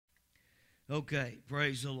Okay,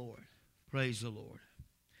 praise the Lord. Praise the Lord.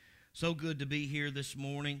 So good to be here this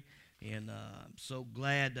morning, and I'm so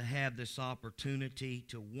glad to have this opportunity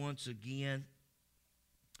to once again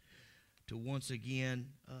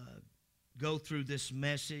go through this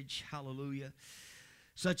message. Hallelujah.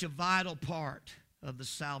 Such a vital part of the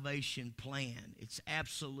salvation plan. It's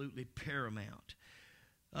absolutely paramount.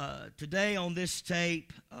 Today on this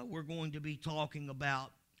tape, we're going to be talking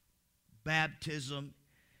about baptism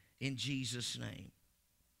in Jesus' name.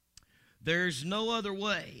 There's no other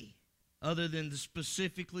way other than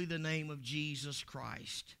specifically the name of Jesus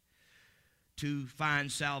Christ to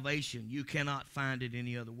find salvation. You cannot find it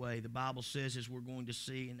any other way. The Bible says, as we're going to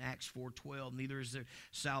see in Acts 4:12, neither is there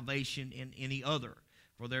salvation in any other,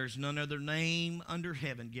 for there is none other name under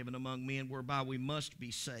heaven given among men whereby we must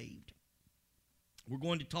be saved. We're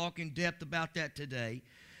going to talk in depth about that today.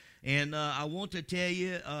 And I want to tell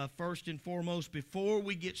you, first and foremost, before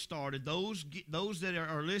we get started, those that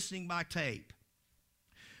are listening by tape,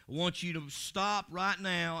 I want you to stop right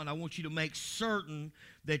now, and I want you to make certain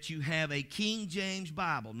that you have a King James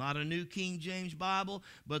Bible, not a New King James Bible,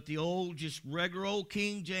 but the old, just regular old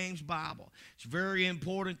King James Bible. It's very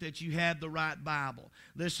important that you have the right Bible.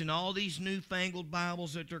 Listen, all these newfangled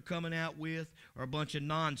Bibles that they're coming out with are a bunch of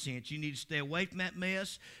nonsense. You need to stay away from that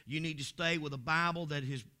mess. You need to stay with a Bible that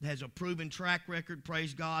has a proven track record,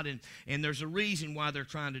 praise God, and there's a reason why they're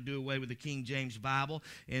trying to do away with the King James Bible,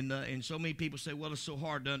 and so many people say, well, it's so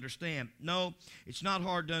hard to understand. No, it's not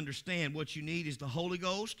hard to understand. What you need is the Holy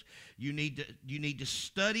Ghost. You need to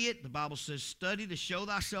study it. The Bible says, study to show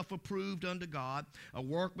thyself approved unto God, a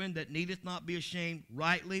workman that needeth not be ashamed,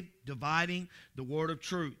 rightly dividing the word of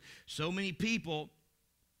truth. So many people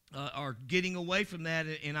are getting away from that,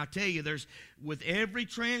 and I tell you, there's, with every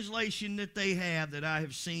translation that they have that I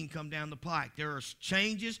have seen come down the pike, there are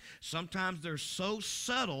changes. Sometimes they're so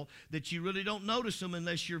subtle that you really don't notice them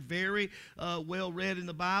unless you're very well read in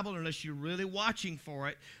the Bible, unless you're really watching for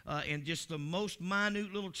it, and just the most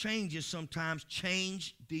minute little changes sometimes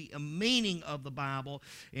change the meaning of the Bible,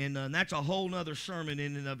 and that's a whole other sermon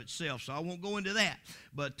in and of itself, so I won't go into that,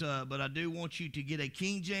 but I do want you to get a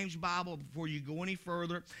King James Bible before you go any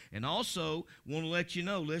further. And also want to let you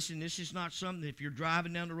know, listen, this is not something, if you're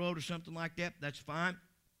driving down the road or something like that, that's fine.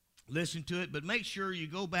 Listen to it, but make sure you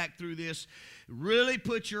go back through this. Really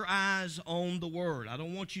put your eyes on the Word. I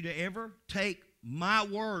don't want you to ever take my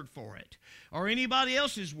word for it, or anybody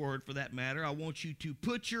else's word for that matter. I want you to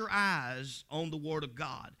put your eyes on the Word of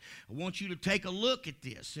God. I want you to take a look at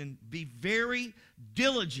this and be very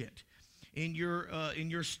diligent in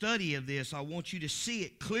your study of this. I want you to see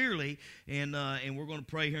it clearly, and we're going to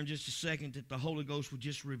pray here in just a second that the Holy Ghost would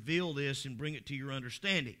just reveal this and bring it to your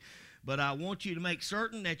understanding. But I want you to make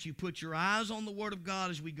certain that you put your eyes on the Word of God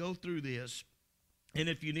as we go through this. And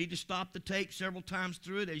if you need to stop the tape several times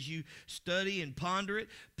through it as you study and ponder it,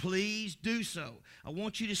 please do so. I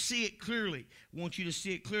want you to see it clearly. I want you to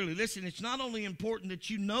see it clearly. Listen, it's not only important that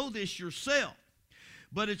you know this yourself,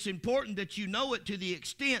 but it's important that you know it to the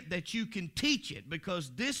extent that you can teach it,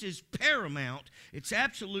 because this is paramount. It's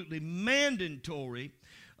absolutely mandatory.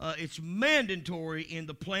 It's mandatory in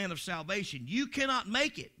the plan of salvation. You cannot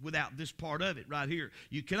make it without this part of it right here.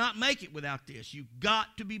 You cannot make it without this. You've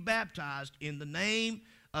got to be baptized in the name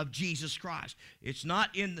of Jesus Christ. It's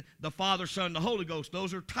not in the Father, Son, and the Holy Ghost.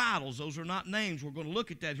 Those are titles. Those are not names. We're going to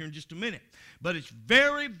look at that here in just a minute. But it's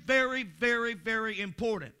very, very, very, very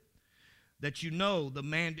important that you know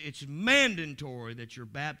it's mandatory that you're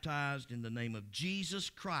baptized in the name of Jesus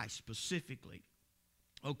Christ specifically.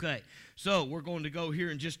 Okay, so we're going to go here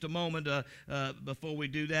in just a moment. Before we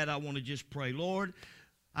do that, I want to just pray. Lord,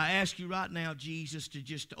 I ask you right now, Jesus, to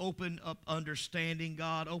just open up understanding,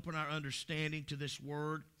 God. Open our understanding to this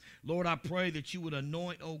word. Lord, I pray that you would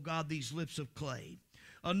anoint, oh God, these lips of clay.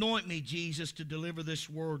 Anoint me, Jesus, to deliver this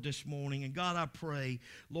word this morning. And God, I pray,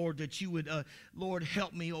 Lord, that you would, Lord,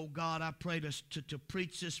 help me, oh God. I pray to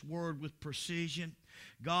preach this word with precision.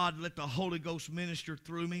 God, let the Holy Ghost minister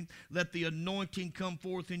through me. Let the anointing come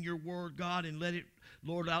forth in your word, God, and let it,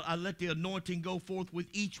 Lord, I let the anointing go forth with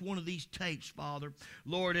each one of these tapes, Father.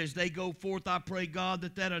 Lord, as they go forth, I pray, God,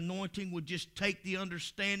 that anointing would just take the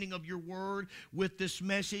understanding of your word with this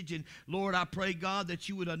message. And, Lord, I pray, God, that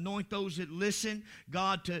you would anoint those that listen,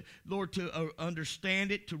 God, to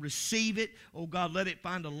understand it, to receive it. Oh, God, let it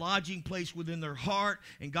find a lodging place within their heart.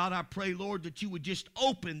 And, God, I pray, Lord, that you would just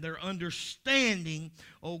open their understanding,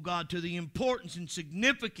 oh, God, to the importance and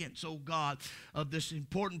significance, oh, God, of this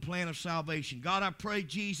important plan of salvation. God, I pray, pray,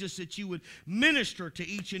 Jesus, that you would minister to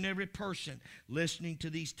each and every person listening to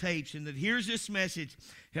these tapes and that hears this message.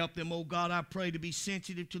 Help them, oh God, I pray, to be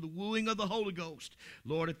sensitive to the wooing of the Holy Ghost.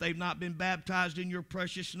 Lord, if they've not been baptized in your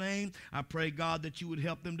precious name, I pray, God, that you would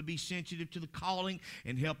help them to be sensitive to the calling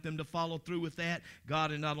and help them to follow through with that.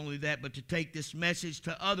 God, and not only that, but to take this message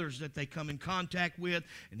to others that they come in contact with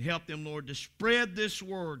and help them, Lord, to spread this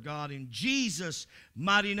word, God. In Jesus'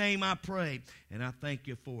 mighty name I pray, and I thank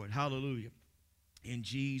you for it. Hallelujah. In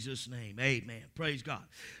Jesus' name, amen. Praise God.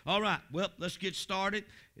 All right, well, let's get started.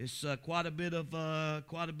 It's quite a bit of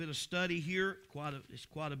study here. It's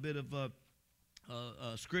quite a bit of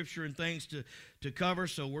scripture and things to cover.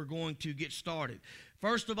 So we're going to get started.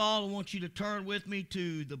 First of all, I want you to turn with me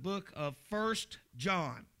to the book of 1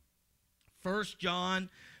 John. 1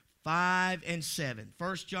 John 5 and 7.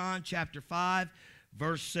 1 John chapter 5,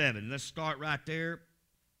 verse 7. Let's start right there.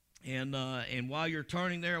 And while you're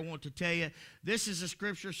turning there, I want to tell you, this is a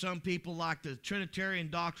scripture some people like the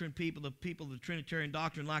Trinitarian doctrine, the people of the Trinitarian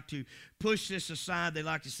doctrine like to push this aside. They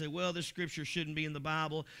like to say, well, this scripture shouldn't be in the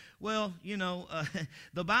Bible. Well, you know,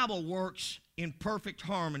 the Bible works in perfect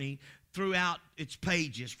harmony throughout its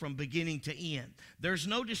pages from beginning to end. There's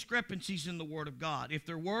no discrepancies in the Word of God. If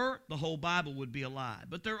there were, the whole Bible would be a lie.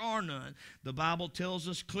 But there are none. The Bible tells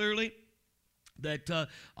us clearly that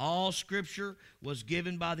all Scripture was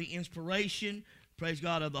given by the inspiration, praise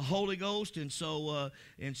God, of the Holy Ghost, and so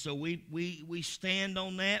we stand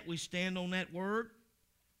on that. We stand on that word,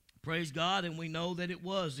 praise God, and we know that it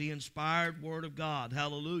was the inspired Word of God.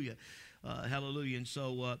 Hallelujah, hallelujah. And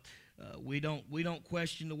so we don't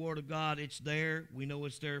question the Word of God. It's there. We know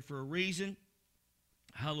it's there for a reason.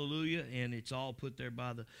 Hallelujah, and it's all put there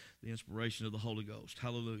by the inspiration of the Holy Ghost.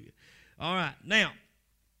 Hallelujah. All right, now.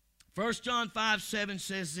 1 John 5, 7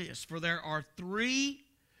 says this, for there are three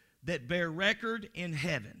that bear record in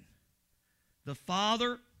heaven, the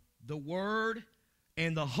Father, the Word,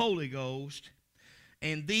 and the Holy Ghost,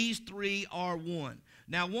 and these three are one.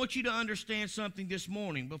 Now, I want you to understand something this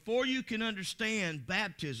morning. Before you can understand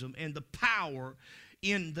baptism and the power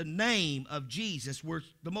in the name of Jesus, where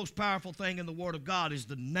the most powerful thing in the Word of God is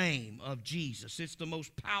the name of Jesus. It's the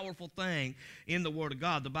most powerful thing in the Word of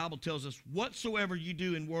God. The Bible tells us, whatsoever you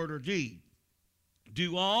do in word or deed,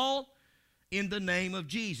 do all in the name of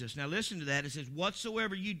Jesus. Now listen to that. It says,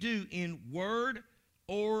 whatsoever you do in word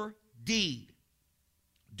or deed,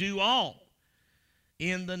 do all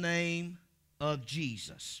in the name of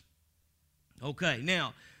Jesus. Okay,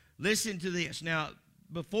 now listen to this. Now,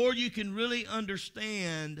 before you can really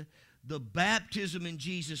understand the baptism in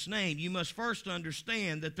Jesus' name, you must first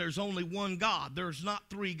understand that there's only one God. There's not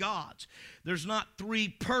three gods. There's not three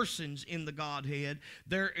persons in the Godhead.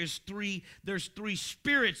 There's three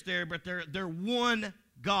spirits there, but they're one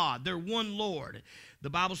God. They're one Lord. The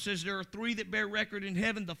Bible says there are three that bear record in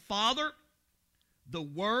heaven, the Father, the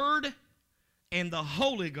Word, and the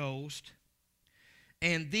Holy Ghost,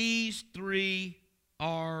 and these three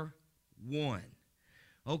are one.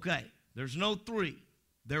 Okay, there's no three.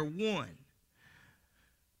 They're one.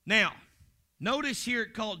 Now, notice here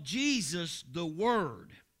it called Jesus the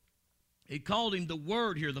Word. It called him the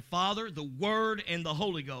Word here, the Father, the Word, and the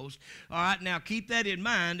Holy Ghost. All right, now keep that in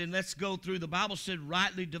mind, and let's go through. The Bible said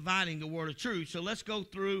rightly dividing the word of truth. So let's go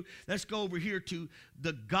over here to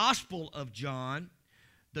the Gospel of John.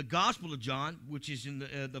 The Gospel of John, which is in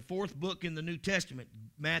the fourth book in the New Testament,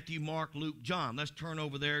 Matthew, Mark, Luke, John. Let's turn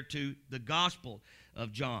over there to the Gospel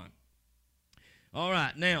of John. All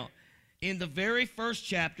right, now, in the very first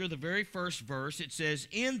chapter, the very first verse, it says,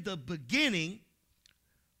 in the beginning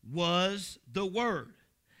was the Word.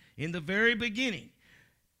 In the very beginning.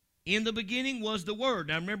 In the beginning was the Word.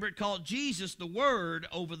 Now, remember, it called Jesus the Word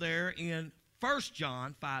over there in 1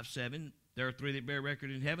 John 5, 7. There are three that bear record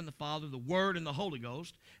in heaven, the Father, the Word, and the Holy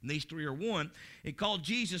Ghost. And these three are one. It called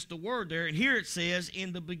Jesus the Word there. And here it says,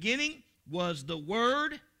 in the beginning was the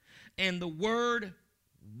Word, and the Word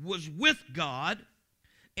was with God,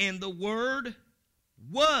 and the Word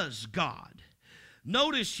was God.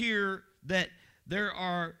 Notice here that there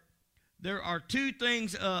are two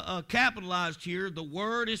things capitalized here. The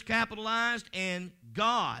Word is capitalized, and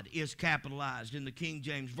God is capitalized in the King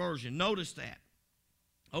James Version. Notice that.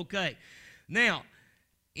 Okay. Now,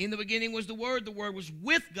 in the beginning was the Word was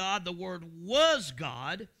with God, the Word was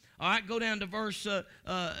God. All right, go down to verse 4.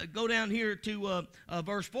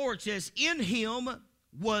 It says, in him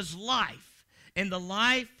was life, and the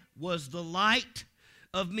life was the light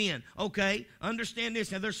of men. Okay, understand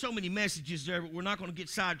this. Now, there's so many messages there, but we're not going to get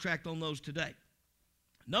sidetracked on those today.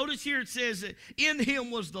 Notice here it says that in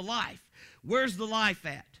him was the life. Where's the life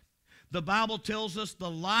at? The Bible tells us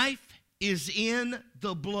the life is in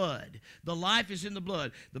the blood. The life is in the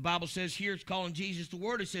blood. The Bible says here, it's calling Jesus the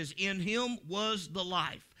Word. It says, in him was the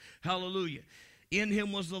life. Hallelujah. In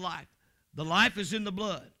him was the life. The life is in the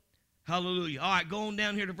blood. Hallelujah. All right, going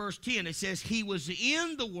down here to verse 10. It says, he was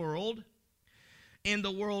in the world, and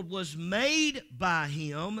the world was made by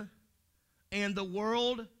him, and the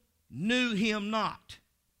world knew him not.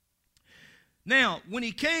 Now, when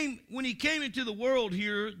he came into the world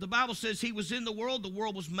here, the Bible says he was in the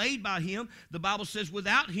world was made by him. The Bible says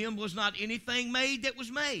without him was not anything made that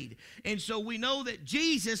was made. And so we know that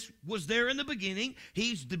Jesus was there in the beginning.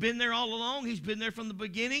 He's been there all along. He's been there from the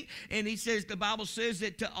beginning. And the Bible says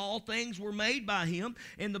that all things were made by him.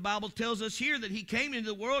 And the Bible tells us here that he came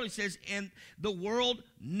into the world. It says, and the world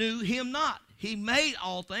knew him not. He made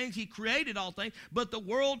all things. He created all things. But the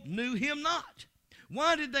world knew him not.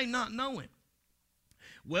 Why did they not know him?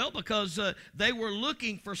 Well, because they were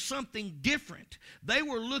looking for something different. They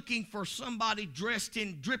were looking for somebody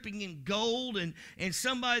dripping in gold, and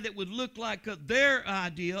somebody that would look like their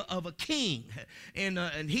idea of a king.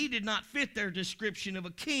 And he did not fit their description of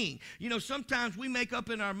a king. You know, sometimes we make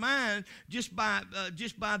up in our mind just by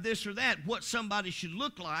this or that what somebody should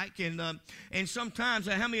look like, and sometimes,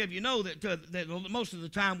 how many of you know that most of the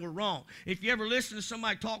time we're wrong? If you ever listen to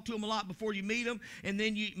somebody talk to them a lot before you meet them, and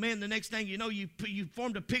then the next thing you know, you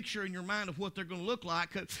form a picture in your mind of what they're going to look like,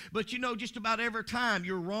 but you know, just about every time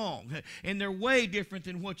you're wrong, and they're way different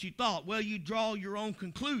than what you thought. Well, you draw your own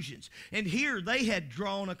conclusions, and here they had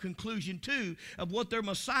drawn a conclusion too of what their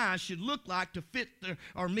Messiah should look like to fit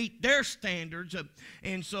or meet their standards,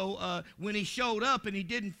 and so when he showed up and he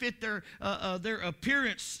didn't fit their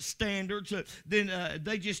appearance standards, then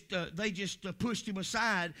they just pushed him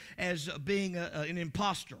aside as being an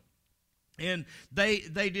imposter. And they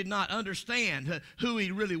did not understand who he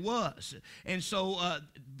really was. And so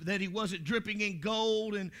that he wasn't dripping in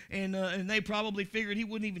gold, and they probably figured he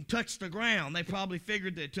wouldn't even touch the ground. They probably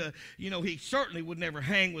figured that, he certainly would never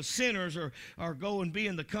hang with sinners or go and be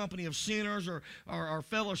in the company of sinners or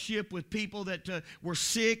fellowship with people that were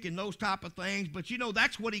sick and those type of things. But,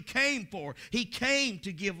 that's what he came for. He came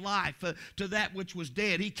to give life to that which was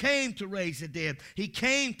dead. He came to raise the dead. He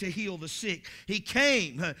came to heal the sick. He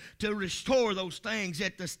came to restore those things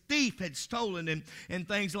that the thief had stolen and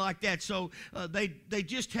things like that. So they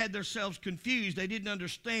just had themselves confused. They didn't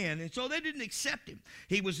understand, and so they didn't accept him.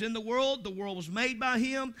 He was in the world was made by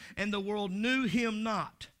him, and the world knew him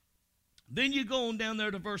not. Then you go on down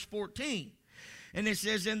there to verse 14, and it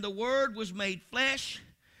says, and the Word was made flesh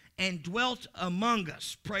and dwelt among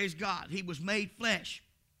us. Praise God. He was made flesh.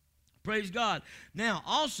 Praise God. Now,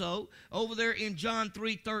 also, over there in John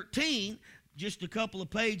 3:13, just a couple of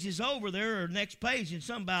pages over there, or next page in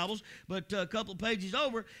some Bibles, but a couple of pages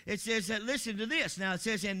over, it says that, listen to this. Now it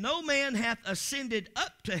says, and no man hath ascended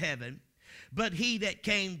up to heaven, but he that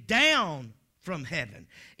came down from heaven,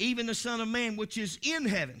 even the Son of Man which is in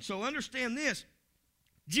heaven. So understand this.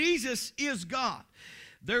 Jesus is God.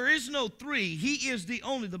 There is no three. He is the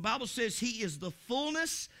only. The Bible says he is the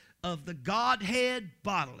fullness of the Godhead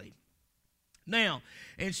bodily. Now,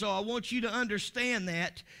 and so I want you to understand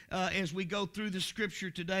that as we go through the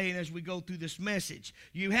scripture today and as we go through this message.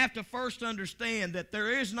 You have to first understand that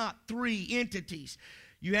there is not three entities.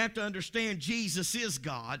 You have to understand Jesus is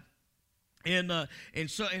God. And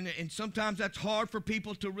sometimes that's hard for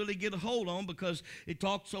people to really get a hold on, because it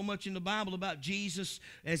talks so much in the Bible about Jesus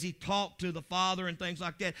as he talked to the Father and things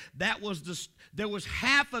like that. There was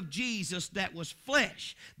half of Jesus that was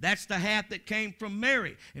flesh. That's the half that came from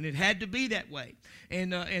Mary, and it had to be that way.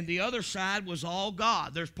 And the other side was all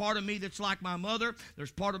God. There's part of me that's like my mother.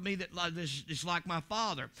 There's part of me that's like my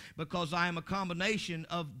father, because I am a combination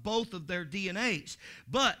of both of their DNAs.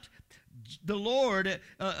 But the Lord,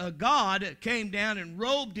 God, came down and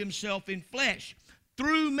robed himself in flesh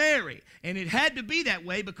through Mary. And it had to be that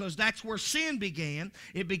way because that's where sin began.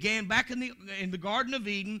 It began back in the Garden of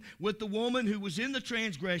Eden with the woman who was in the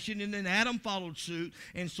transgression, and then Adam followed suit.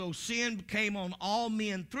 And so sin came on all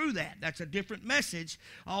men through that. That's a different message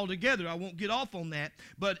altogether. I won't get off on that.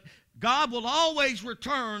 But God will always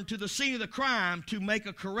return to the scene of the crime to make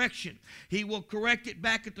a correction. He will correct it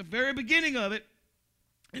back at the very beginning of it,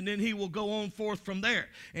 and then he will go on forth from there.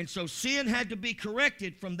 And so sin had to be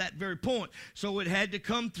corrected from that very point. So it had to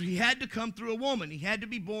come through, he had to come through a woman. He had to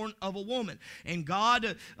be born of a woman. And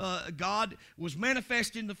God was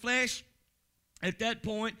manifest in the flesh. at that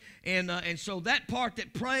point. And so that part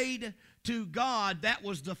that prayed to God, that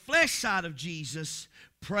was the flesh side of Jesus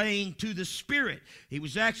praying to the Spirit. He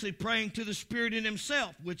was actually praying to the Spirit in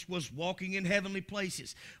himself, which was walking in heavenly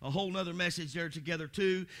places. A whole other message there together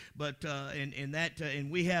too. But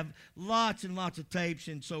and we have lots and lots of tapes.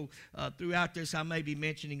 And so throughout this, I may be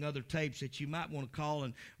mentioning other tapes that you might want to call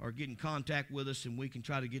or get in contact with us, and we can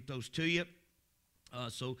try to get those to you.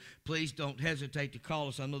 So please don't hesitate to call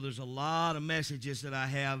us. I know there's a lot of messages that I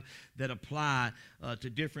have that apply to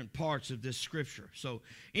different parts of this scripture. So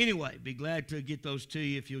anyway, be glad to get those to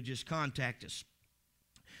you if you'll just contact us.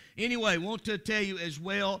 Anyway, want to tell you as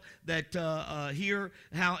well that here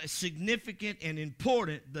how significant and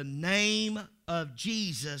important the name of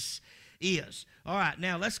Jesus is. All right,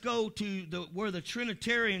 now let's go to where the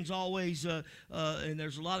Trinitarians always, and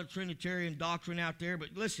there's a lot of Trinitarian doctrine out there, but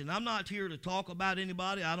listen, I'm not here to talk about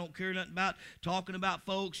anybody. I don't care nothing about talking about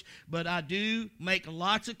folks, but I do make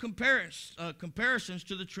lots of comparisons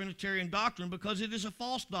to the Trinitarian doctrine because it is a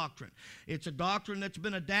false doctrine. It's a doctrine that's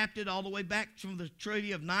been adapted all the way back from the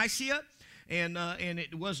Treaty of Nicaea. And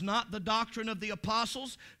it was not the doctrine of the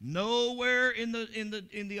apostles. Nowhere in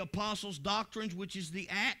the apostles' doctrines, which is the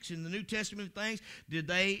Acts in the New Testament things, did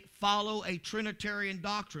they follow a Trinitarian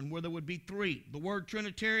doctrine where there would be three. The word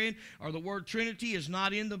Trinitarian or the word Trinity is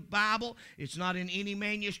not in the Bible. It's not in any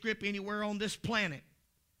manuscript anywhere on this planet.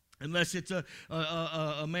 Unless it's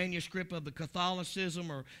a manuscript of the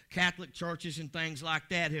Catholicism or Catholic churches and things like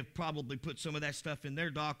that have probably put some of that stuff in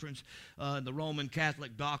their doctrines, the Roman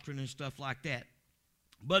Catholic doctrine and stuff like that.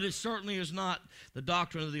 But it certainly is not the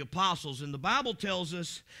doctrine of the apostles. And the Bible tells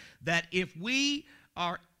us that if we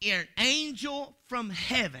are an angel from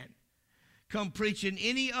heaven come preaching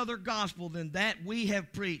any other gospel than that we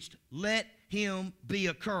have preached, let him be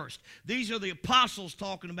accursed. These are the apostles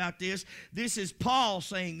talking about this. This is Paul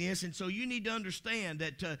saying this, and so you need to understand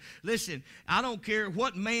that, listen, I don't care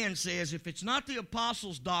what man says. If it's not the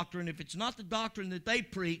apostles' doctrine, if it's not the doctrine that they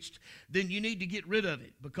preached, then you need to get rid of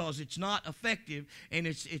it because it's not effective, and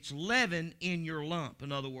it's leaven in your lump,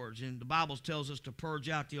 in other words. And the Bible tells us to purge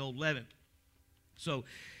out the old leaven. So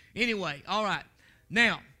anyway, all right.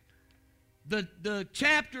 Now, the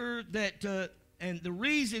chapter that... and the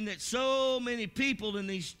reason that so many people in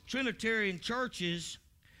these Trinitarian churches,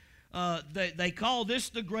 they call this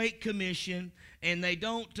the Great Commission, and they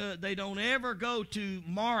don't ever go to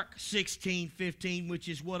Mark 16:15, which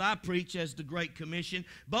is what I preach as the Great Commission.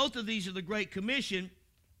 Both of these are the Great Commission,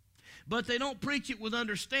 but they don't preach it with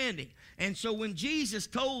understanding. And so when Jesus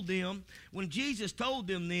told them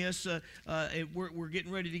this, we're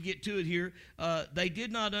getting ready to get to it here, they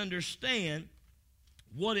did not understand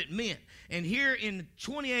what it meant. And here in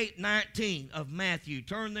 28:19 of Matthew,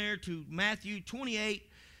 turn there to Matthew 28,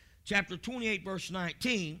 chapter 28, verse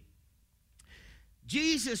 19.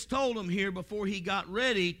 Jesus told them here before he got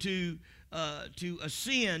ready to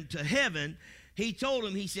ascend to heaven, he told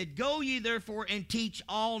them, he said, "Go ye therefore and teach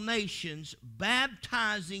all nations,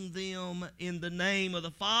 baptizing them in the name of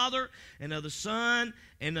the Father and of the Son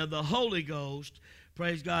and of the Holy Ghost."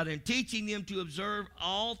 Praise God. "And teaching them to observe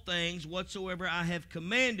all things whatsoever I have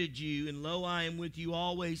commanded you. And lo, I am with you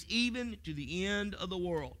always, even to the end of the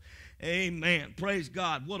world." Amen. Praise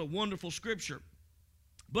God. What a wonderful scripture.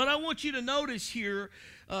 But I want you to notice here,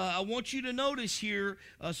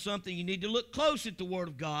 something. You need to look close at the Word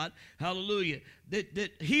of God. Hallelujah.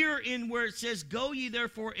 That here in where it says, "Go ye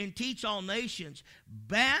therefore and teach all nations,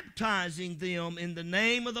 baptizing them in the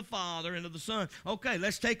name of the Father and of the Son." Okay,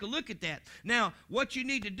 let's take a look at that. Now, what you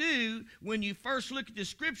need to do when you first look at the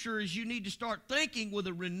Scripture is you need to start thinking with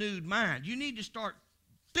a renewed mind. You need to start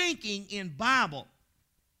thinking in Bible.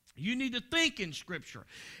 You need to think in Scripture.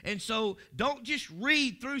 And so don't just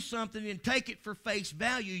read through something and take it for face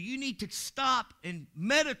value. You need to stop and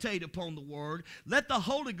meditate upon the Word. Let the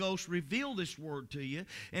Holy Ghost reveal this Word to you.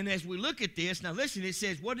 And as we look at this, now listen, it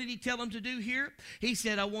says, what did he tell them to do here? He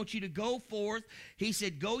said, "I want you to go forth." He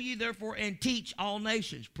said, "Go ye therefore and teach all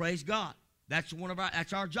nations." Praise God. That's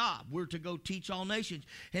our job. We're to go teach all nations.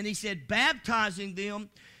 And he said, baptizing them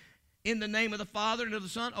in the name of the Father and of the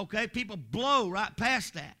Son. Okay, people blow right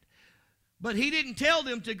past that. But he didn't tell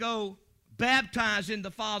them to go baptize in the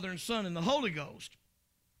Father and Son and the Holy Ghost.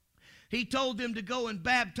 He told them to go and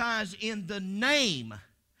baptize in the name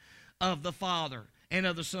of the Father and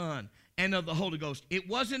of the Son and of the Holy Ghost. It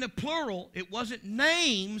wasn't a plural. It wasn't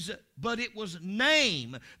names, but it was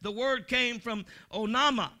name. The word came from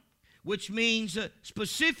onama, which means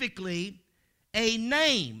specifically a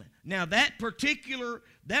name. Now, that particular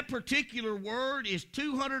word is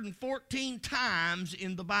 214 times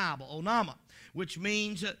in the Bible, onama, which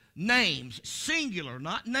means names, singular,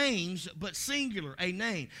 not names, but singular, a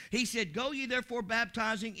name. He said, go ye therefore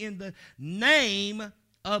baptizing in the name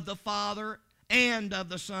of the Father and of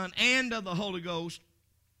the Son and of the Holy Ghost.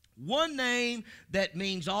 One name that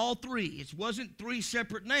means all three. It wasn't three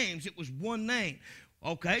separate names. It was one name.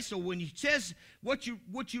 Okay, so when he says, what you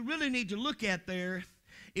really need to look at there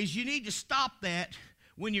is you need to stop that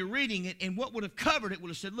when you're reading it, and what would have covered it would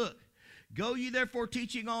have said, look, go ye therefore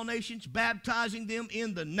teaching all nations, baptizing them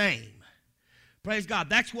in the name. Praise God.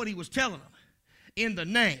 That's what he was telling them. In the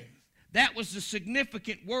name. That was the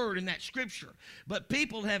significant word in that scripture. But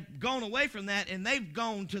people have gone away from that, and they've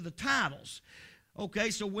gone to the titles. Okay,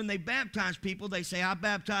 so when they baptize people, they say, I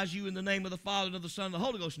baptize you in the name of the Father, and of the Son, and the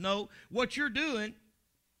Holy Ghost. No, what you're doing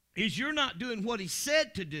is you're not doing what he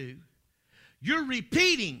said to do. You're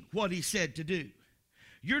repeating what he said to do.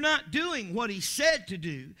 You're not doing what he said to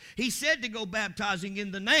do. He said to go baptizing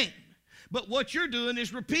in the name. But what you're doing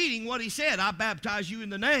is repeating what he said. I baptize you in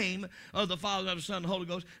the name of the Father, and of the Son, and the Holy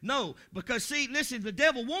Ghost. No, because see, listen, the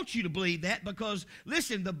devil wants you to believe that because,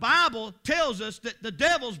 listen, the Bible tells us that the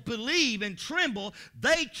devils believe and tremble.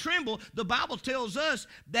 They tremble. The Bible tells us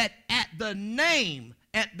that at the name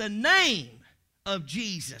of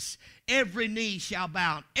Jesus, every knee shall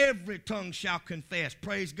bow, every tongue shall confess.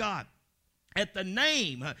 Praise God. At the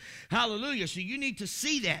name, hallelujah. So you need to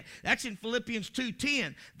see that. That's in Philippians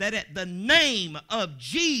 2:10, that at the name of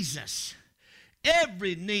Jesus,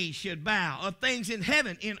 every knee should bow, of things in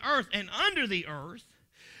heaven, in earth, and under the earth.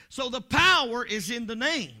 So the power is in the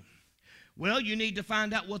name. Well, you need to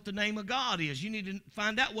find out what the name of God is. You need to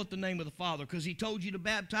find out what the name of the Father, because he told you to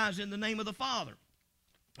baptize in the name of the Father.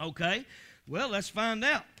 Okay? Well, let's find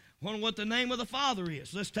out. Wonder what the name of the Father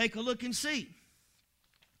is. Let's take a look and see.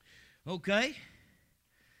 Okay?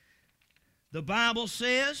 The Bible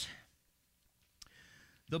says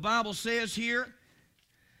here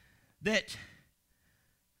that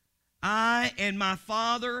I and my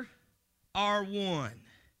Father are one.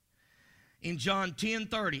 In John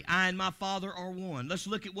 10:30, I and my Father are one. Let's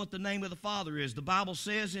look at what the name of the Father is. The Bible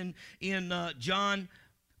says in John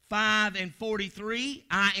 5:43,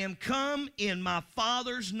 I am come in my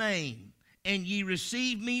Father's name, and ye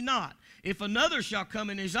receive me not. If another shall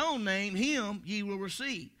come in his own name, him ye will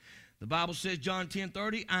receive. The Bible says, John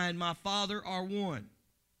 10:30, I and my Father are one.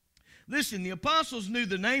 Listen, the apostles knew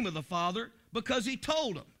the name of the Father because he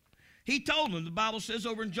told them. He told them. The Bible says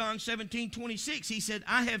over in John 17:26, he said,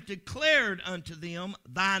 I have declared unto them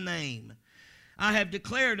thy name. I have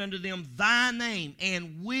declared unto them thy name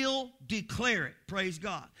and will declare it. Praise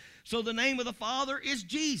God. So the name of the Father is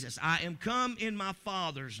Jesus. I am come in my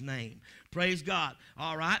Father's name. Praise God.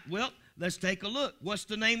 All right, well, let's take a look. What's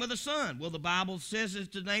the name of the Son? Well, the Bible says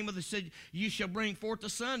it's the name of the Son. You shall bring forth the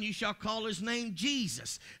Son. You shall call his name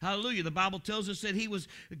Jesus. Hallelujah. The Bible tells us that he was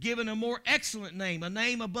given a more excellent name, a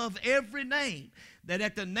name above every name, that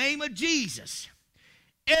at the name of Jesus,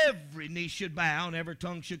 every knee should bow and every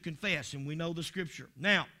tongue should confess. And we know the scripture.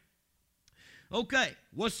 Now, okay,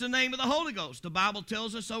 what's the name of the Holy Ghost? The Bible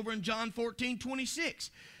tells us over in John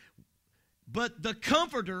 14:26. But the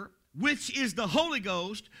Comforter, which is the Holy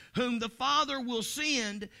Ghost, whom the Father will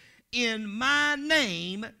send in my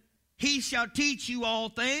name, he shall teach you all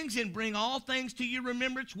things and bring all things to your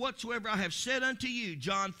remembrance whatsoever I have said unto you.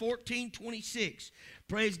 John 14:26.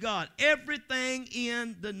 Praise God. Everything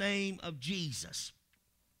in the name of Jesus.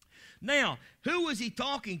 Now, who was he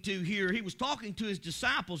talking to here? He was talking to his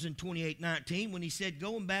disciples in 28:19 when he said,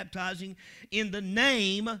 go and baptizing in the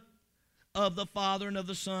name of the Father and of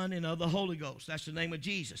the Son and of the Holy Ghost. That's the name of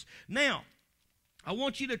Jesus. Now, I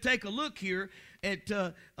want you to take a look here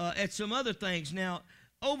at some other things. Now,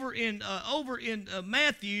 over in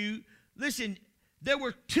Matthew, listen, there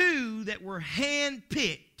were two that were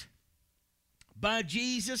handpicked by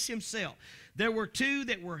Jesus himself. There were two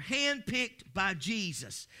that were handpicked by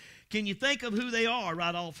Jesus. Can you think of who they are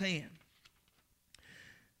right offhand?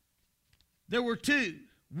 There were two.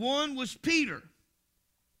 One was Peter.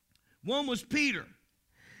 One was Peter.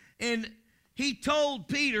 And he told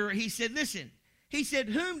Peter, he said, listen, he said,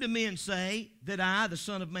 whom do men say that I, the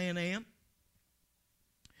Son of Man, am?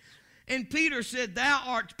 And Peter said, thou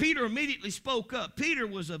art. Peter immediately spoke up. Peter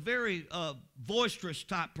was a very boisterous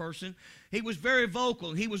type person. He was very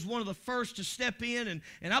vocal. He was one of the first to step in,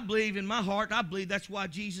 and I believe in my heart, I believe that's why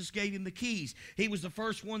Jesus gave him the keys. He was the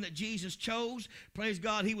first one that Jesus chose. Praise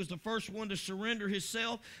God. He was the first one to surrender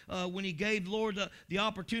himself when he gave the Lord the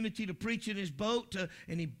opportunity to preach in his boat,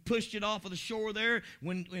 and he pushed it off of the shore there.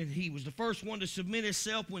 When he was the first one to submit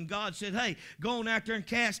himself when God said, hey, go on out there and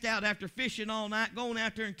cast out after fishing all night. Go on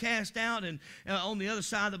out there and cast out and on the other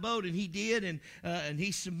side of the boat, and he did, and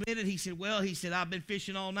he submitted. He said, well, He said, I've been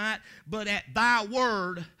fishing all night, but at thy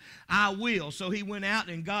word I will. So he went out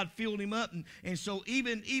and God filled him up. And so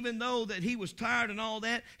even though that he was tired and all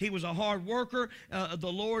that, he was a hard worker,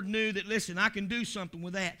 the Lord knew that, listen, I can do something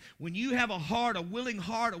with that. When you have a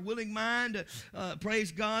willing mind,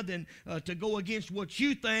 praise God, then to go against what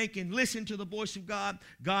you think and listen to the voice of God,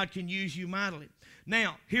 God can use you mightily.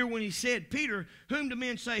 Now, here when he said, Peter, whom do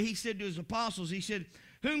men say? He said to his apostles, he said,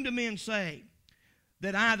 whom do men say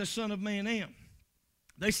that I, the Son of Man, am?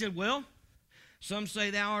 They said, well, some say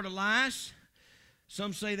thou art Elias.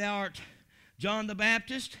 Some say thou art John the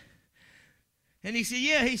Baptist. And he said,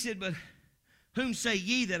 yeah. He said, but whom say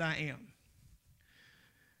ye that I am?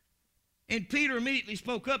 And Peter immediately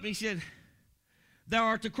spoke up and he said, thou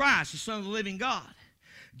art the Christ, the Son of the living God.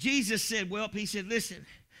 Jesus said, well, he said, listen.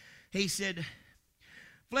 He said,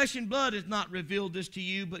 flesh and blood has not revealed this to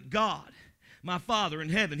you, but God, my Father in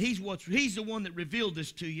heaven. He's the one that revealed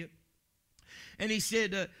this to you. And he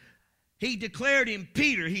said, he declared him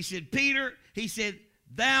Peter. He said, Peter, he said,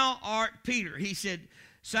 thou art Peter. He said,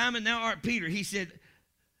 Simon, thou art Peter. He said,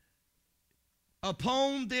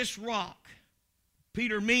 upon this rock.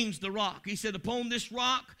 Peter means the rock. He said, upon this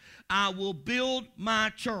rock I will build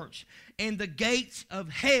my church, and the gates of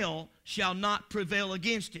hell shall not prevail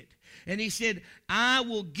against it. And he said, I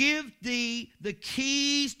will give thee the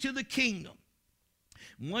keys to the kingdom.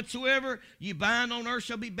 Whatsoever you bind on earth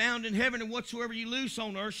shall be bound in heaven, and whatsoever you loose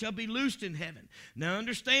on earth shall be loosed in heaven. Now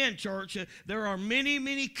understand, church, there are many,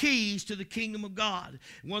 many keys to the kingdom of God.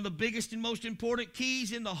 One of the biggest and most important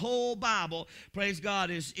keys in the whole Bible, praise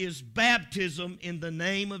God, is baptism in the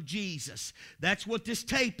name of Jesus. That's what this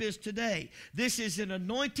tape is today. This is an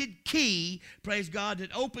anointed key, praise God,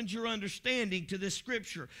 that opens your understanding to this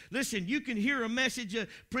scripture. Listen, you can hear a message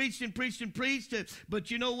preached,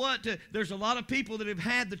 but you know what? There's a lot of people that have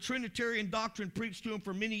had the Trinitarian doctrine preached to them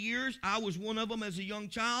for many years. I was one of them as a young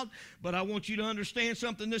child, but I want you to understand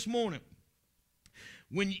something this morning.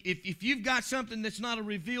 If you've got something that's not a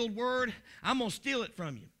revealed word, I'm going to steal it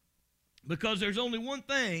from you. Because there's only one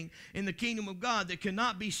thing in the kingdom of God that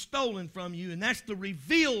cannot be stolen from you, and that's the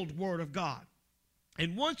revealed word of God.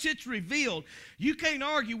 And once it's revealed, you can't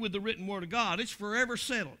argue with the written word of God. It's forever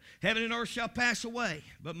settled. Heaven and earth shall pass away,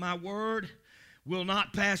 but my word will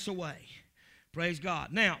not pass away. Praise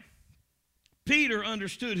God. Now, Peter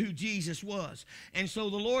understood who Jesus was. And so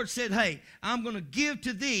the Lord said, hey, I'm going to give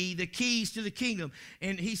to thee the keys to the kingdom.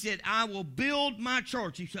 And he said, I will build my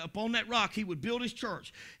church. He said, upon that rock, he would build his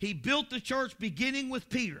church. He built the church beginning with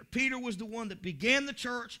Peter. Peter was the one that began the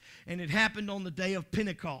church, and it happened on the day of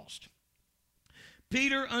Pentecost.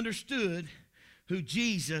 Peter understood who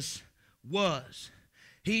Jesus was.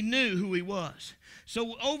 He knew who he was.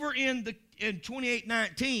 So over in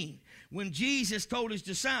 28:19, when Jesus told his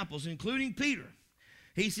disciples, including Peter,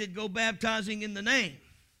 he said, go baptizing in the name.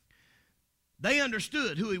 They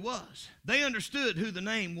understood who he was. They understood who the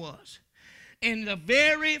name was. And the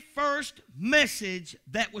very first message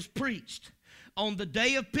that was preached on the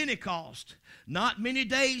day of Pentecost, not many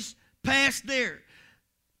days past there,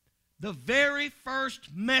 the very first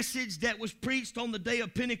message that was preached on the day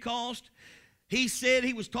of Pentecost, he said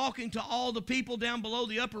he was talking to all the people down below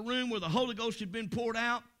the upper room where the Holy Ghost had been poured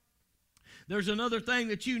out. There's another thing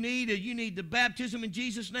that you need. You need the baptism in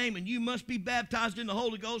Jesus' name, and you must be baptized in the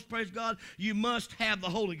Holy Ghost. Praise God. You must have the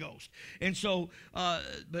Holy Ghost. And so,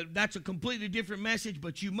 but that's a completely different message,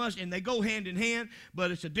 but you must, and they go hand in hand,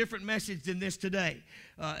 but it's a different message than this today.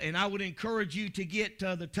 And I would encourage you to get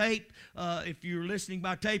the tape. If you're listening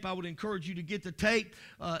by tape, I would encourage you to get the tape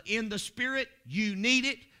in the Spirit. You need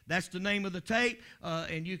it. That's the name of the tape,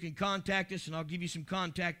 and you can contact us, and I'll give you some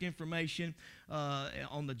contact information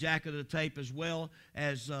on the jacket of the tape, as well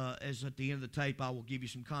as at the end of the tape, I will give you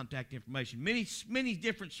some contact information. Many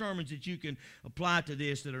different sermons that you can apply to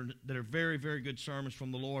this that are very, very good sermons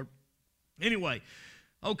from the Lord. Anyway,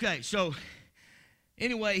 okay, so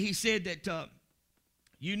anyway, he said that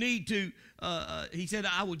you need to. He said,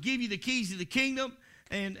 I will give you the keys of the kingdom,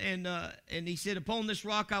 and he said, upon this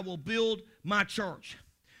rock I will build my church.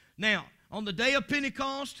 Now, on the day of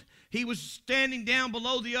Pentecost, he was standing down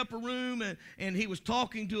below the upper room, and he was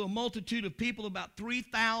talking to a multitude of people, about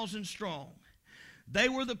 3,000 strong. They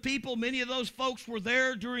were the people, many of those folks were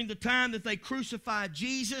there during the time that they crucified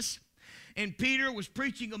Jesus, and Peter was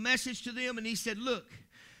preaching a message to them, and he said, look,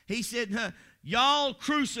 he said, y'all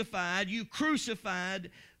crucified, you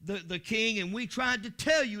crucified the king, and we tried to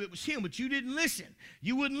tell you it was him, but you didn't listen.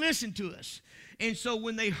 You wouldn't listen to us. And so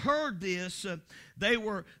when they heard this,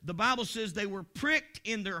 the Bible says they were pricked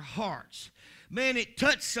in their hearts. Man, it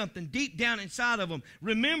touched something deep down inside of them.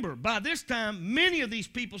 Remember, by this time, many of these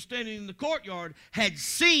people standing in the courtyard had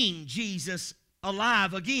seen Jesus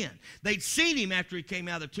alive again. They'd seen him after he came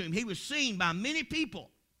out of the tomb. He was seen by many people.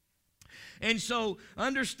 And so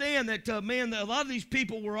understand that, man, a lot of these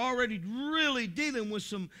people were already really dealing with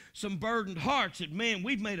some burdened hearts. That, man,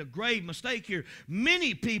 we've made a grave mistake here.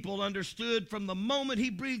 Many people understood from the moment he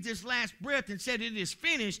breathed his last breath and said, it is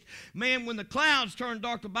finished. Man, when the clouds turned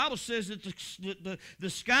dark, the Bible says that the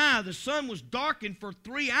sky, the sun was darkened for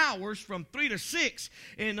 3 hours, from 3 to 6.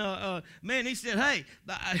 And, man, he said, hey,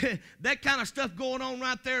 that kind of stuff going on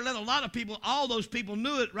right there, let a lot of people, all those people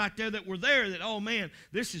knew it right there that were there, that, oh, man,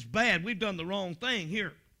 this is bad. We've done the wrong thing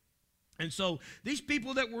here. And so these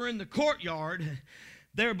people that were in the courtyard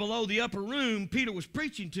there below the upper room Peter was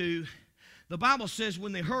preaching to, the Bible says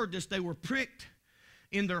when they heard this, they were pricked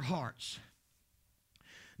in their hearts.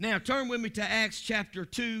 Now turn with me to Acts chapter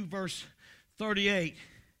 2, verse 38,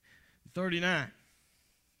 39.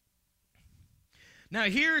 Now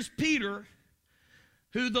here's Peter,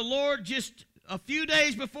 who the Lord just a few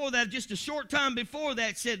days before that, just a short time before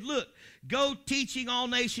that, said, look, go teaching all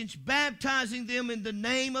nations, baptizing them in the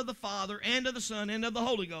name of the Father and of the Son and of the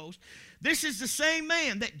Holy Ghost. This is the same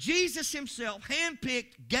man that Jesus himself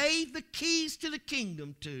handpicked, gave the keys to the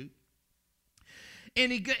kingdom to.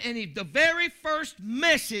 And the very first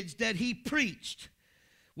message that he preached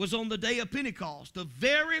was on the day of Pentecost. The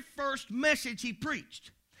very first message he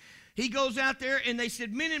preached. He goes out there and they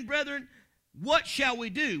said, men and brethren, what shall we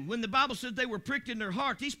do? When the Bible says they were pricked in their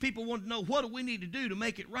heart, these people want to know, what do we need to do to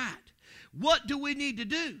make it right? What do we need to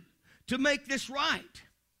do to make this right?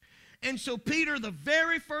 And so Peter, the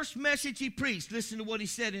very first message he preached, listen to what he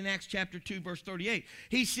said in Acts chapter 2, verse 38.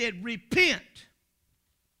 He said, repent.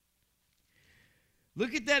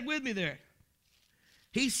 Look at that with me there.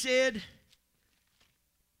 He said,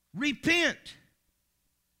 repent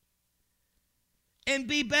and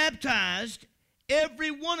be baptized,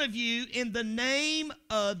 every one of you, in the name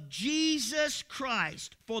of Jesus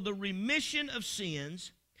Christ, for the remission of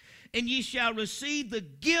sins, and ye shall receive the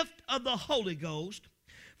gift of the Holy Ghost.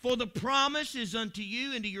 For the promise is unto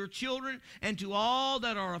you and to your children and to all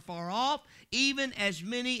that are afar off, even as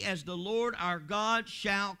many as the Lord our God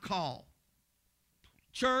shall call.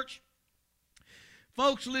 Church,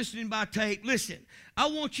 folks listening by tape, listen, I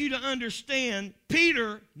want you to understand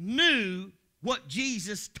Peter knew what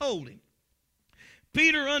Jesus told him.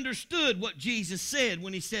 Peter understood what Jesus said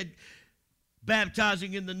when he said,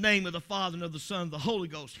 baptizing in the name of the Father and of the Son and of the Holy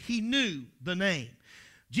Ghost. He knew the name.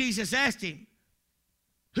 Jesus asked him,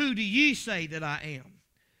 who do ye say that I am?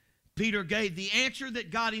 Peter gave the answer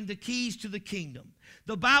that got him the keys to the kingdom.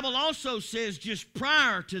 The Bible also says just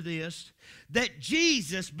prior to this that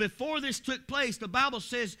Jesus, before this took place, the Bible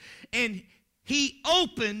says, and he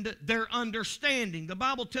opened their understanding. The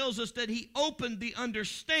Bible tells us that he opened the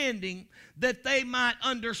understanding that they might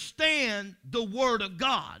understand the Word of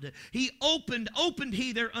God. He opened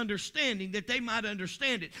he their understanding that they might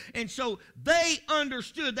understand it. And so they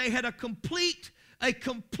understood. They had a complete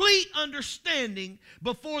understanding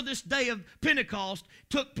before this day of Pentecost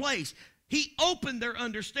took place. He opened their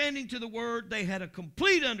understanding to the Word. They had a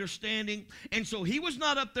complete understanding. And so he was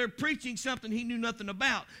not up there preaching something he knew nothing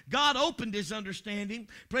about. God opened his understanding.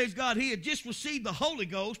 Praise God. He had just received the Holy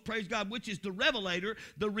Ghost, praise God, which is the revelator,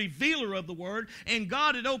 the revealer of the Word. And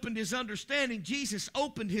God had opened his understanding. Jesus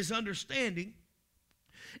opened his understanding.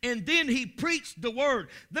 And then he preached the Word.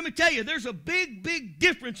 Let me tell you, there's a big, big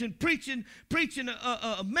difference in preaching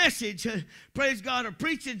a message, praise God, or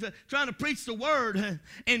trying to preach the Word,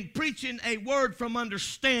 and preaching a word from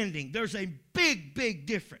understanding. There's a big, big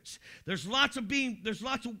difference. There's lots of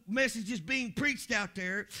messages being preached out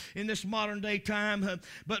there in this modern day time,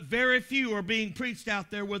 but very few are being preached out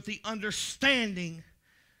there with the understanding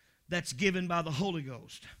that's given by the Holy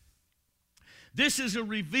Ghost. This is a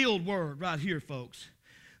revealed word right here, folks.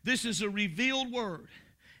 This is a revealed word,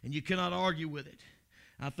 and you cannot argue with it.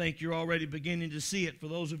 I think you're already beginning to see it. For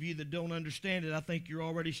those of you that don't understand it, I think you're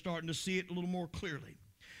already starting to see it a little more clearly.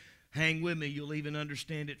 Hang with me. You'll even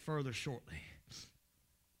understand it further shortly.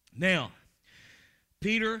 Now,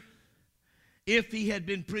 Peter, if he had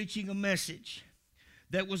been preaching a message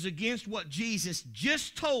that was against what Jesus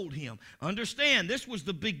just told him, understand, this was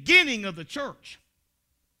the beginning of the church.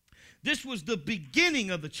 This was the beginning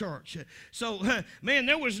of the church. So, man,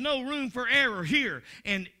 there was no room for error here.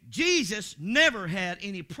 And Jesus never had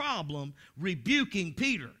any problem rebuking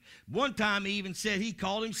Peter. One time he even said, he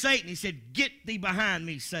called him Satan. He said, "Get thee behind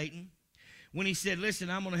me, Satan." When he said, "Listen,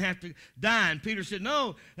 I'm going to have to die." And Peter said,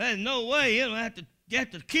 "No, there's no way. You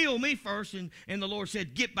have to kill me first." And the Lord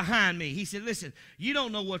said, "Get behind me." He said, "Listen, you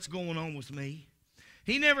don't know what's going on with me."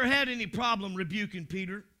 He never had any problem rebuking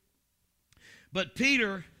Peter. But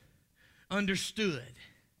Peter understood.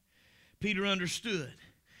 Peter understood.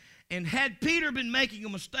 And had Peter been making a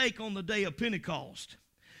mistake on the day of Pentecost,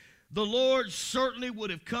 the Lord certainly would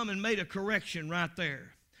have come and made a correction right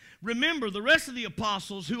there. Remember, the rest of the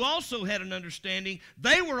apostles who also had an understanding,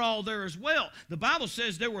 they were all there as well. The Bible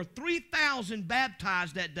says there were 3,000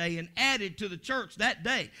 baptized that day and added to the church that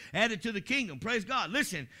day, added to the kingdom. Praise God.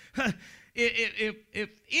 Listen,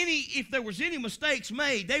 if there was any mistakes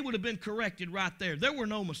made, they would have been corrected right there. There were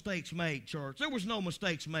no mistakes made, church. There was no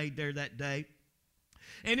mistakes made there that day.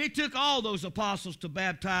 And it took all those apostles to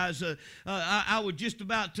baptize. I would just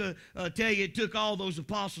about to tell you, it took all those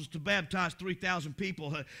apostles to baptize 3,000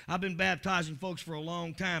 people. I've been baptizing folks for a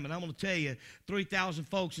long time, and I'm going to tell you, 3,000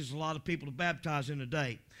 folks is a lot of people to baptize in a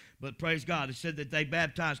day. But praise God, it said that they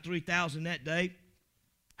baptized 3,000 that day.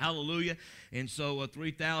 Hallelujah. And so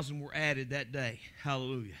 3,000 were added that day.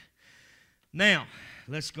 Hallelujah. Now,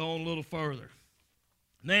 let's go on a little further.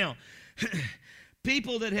 Now,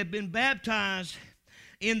 people that have been baptized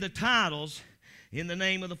in the titles, in the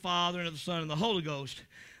name of the Father and of the Son and the Holy Ghost,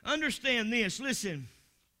 understand this. Listen,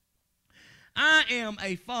 I am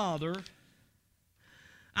a father.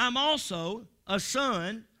 I'm also a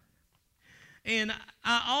son. And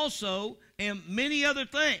I also am many other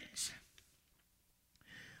things.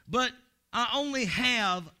 But I only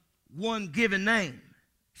have one given name.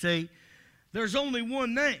 See, there's only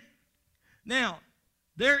one name. Now,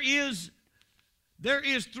 there is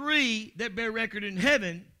three that bear record in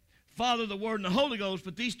heaven, Father, the Word, and the Holy Ghost,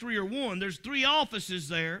 but these three are one. There's three offices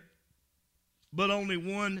there, but only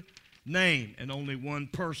one name and only one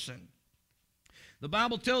person. The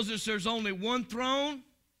Bible tells us there's only one throne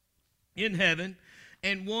in heaven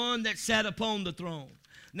and one that sat upon the throne.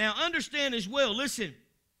 Now, understand as well, listen,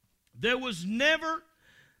 there was never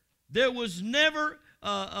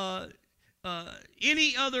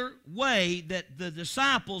any other way that the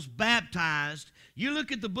disciples baptized. You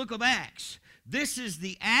look at the book of Acts. This is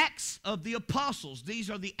the Acts of the apostles.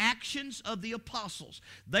 These are the actions of the apostles.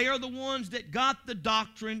 They are the ones that got the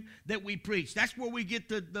doctrine that we preach. That's where we get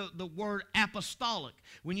the word apostolic.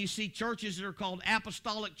 When you see churches that are called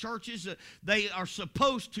apostolic churches, they are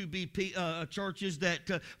supposed to be churches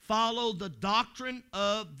that follow the doctrine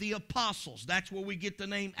of the apostles. That's where we get the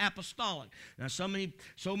name apostolic. Now, so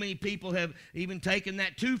many people have even taken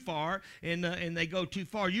that too far, and they go too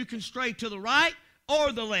far. You can stray to the right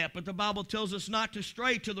or the left, but the Bible tells us not to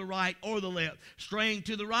stray to the right or the left. Straying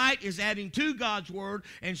to the right is adding to God's word,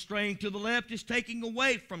 and straying to the left is taking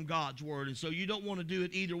away from God's word, and so you don't want to do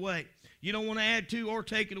it either way. You don't want to add to or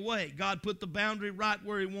take it away. God put the boundary right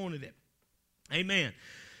where he wanted it. Amen.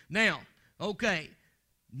 Now, okay,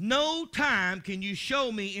 no time can you show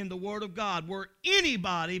me in the Word of God where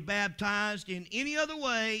anybody baptized in any other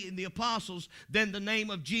way in the apostles than the name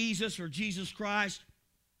of Jesus or Jesus Christ.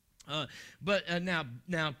 But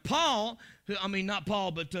Paul, not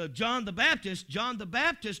Paul, but John the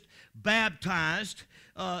Baptist baptized,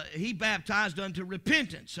 he baptized unto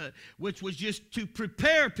repentance, which was just to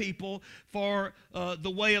prepare people for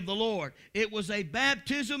the way of the Lord. It was a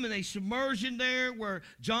baptism and a submersion there where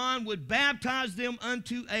John would baptize them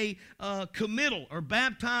unto a committal, or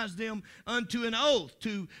baptize them unto an oath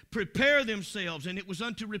to prepare themselves, and it was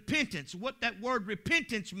unto repentance. What that word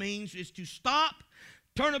repentance means is to stop,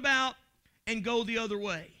 turn about, and go the other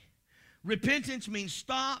way. Repentance means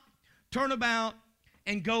stop, turn about,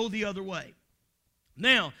 and go the other way.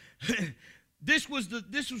 Now, this was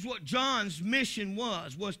what John's mission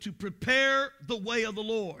was to prepare the way of the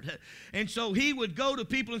Lord. And so he would go to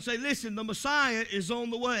people and say, listen, the Messiah is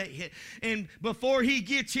on the way. And before he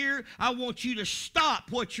gets here, I want you to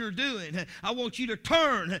stop what you're doing. I want you to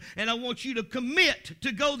turn, and I want you to commit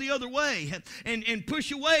to go the other way and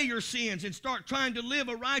push away your sins and start trying to live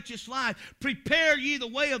a righteous life. Prepare ye the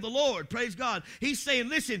way of the Lord. Praise God. He's saying,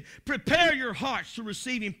 listen, prepare your hearts to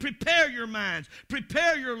receive him. Prepare your minds.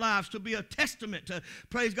 Prepare your lives to be a testimony testament,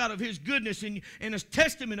 praise God, of His goodness and a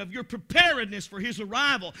testament of your preparedness for His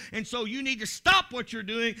arrival. And so you need to stop what you're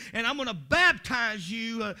doing, and I'm going to baptize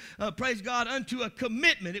you, praise God, unto a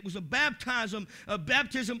commitment. It was a baptism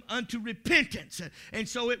unto repentance. And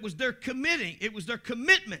so it was their committing. It was their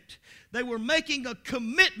commitment. They were making a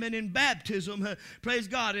commitment in baptism, praise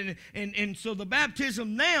God. And so the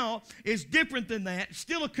baptism now is different than that.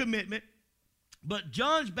 Still a commitment. But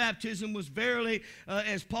John's baptism was verily,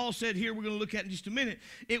 as Paul said here, we're going to look at in just a minute,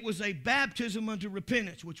 it was a baptism unto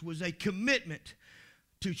repentance, which was a commitment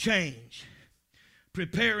to change,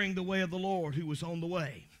 preparing the way of the Lord who was on the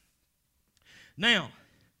way. Now,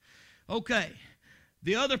 okay,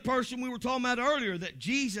 the other person we were talking about earlier that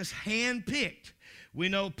Jesus handpicked, we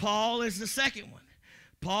know Paul is the second one.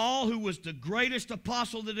 Paul, who was the greatest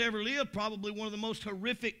apostle that ever lived, probably one of the most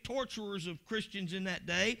horrific torturers of Christians in that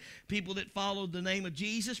day, people that followed the name of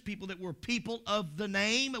Jesus, people that were people of the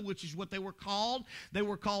name, which is what they were called. They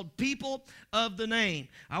were called people of the name.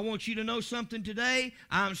 I want you to know something today.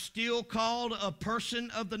 I'm still called a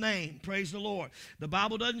person of the name. Praise the Lord. The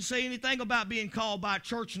Bible doesn't say anything about being called by a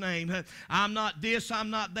church name. I'm not this,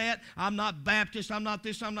 I'm not that, I'm not Baptist, I'm not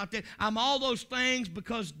this, I'm not that. I'm all those things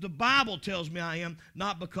because the Bible tells me I am,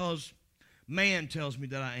 not because man tells me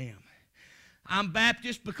that I am. I'm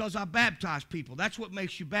Baptist because I baptize people. That's what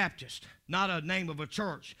makes you Baptist, not a name of a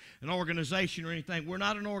church, an organization or anything. We're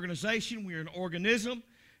not an organization. We're an organism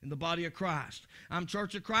in the body of Christ. I'm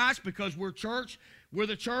Church of Christ because we're church. We're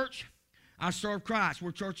the church. I serve Christ. We're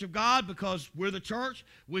Church of God because we're the church.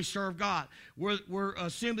 We serve God. We're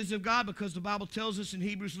assemblies of God because the Bible tells us in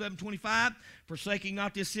Hebrews 11:25, forsaking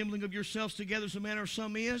not the assembling of yourselves together as the manner of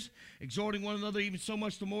some is, exhorting one another even so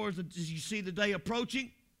much the more as you see the day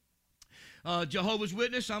approaching. Jehovah's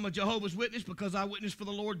Witness. I'm a Jehovah's Witness because I witness for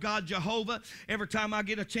the Lord God Jehovah. Every time I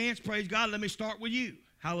get a chance, praise God, let me start with you.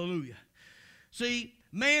 Hallelujah. See,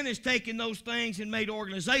 man has taken those things and made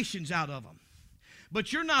organizations out of them.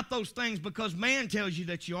 But you're not those things because man tells you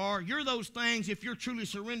that you are. You're those things if you're truly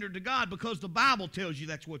surrendered to God because the Bible tells you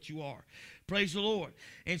that's what you are. Praise the Lord.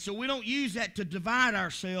 And so we don't use that to divide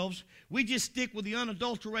ourselves. We just stick with the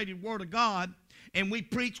unadulterated Word of God, and we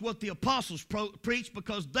preach what the apostles preached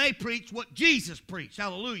because they preached what Jesus preached.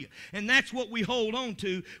 Hallelujah. And that's what we hold on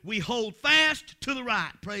to. We hold fast to the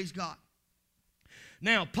right. Praise God.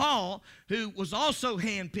 Now, Paul, who was also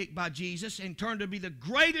handpicked by Jesus and turned to be the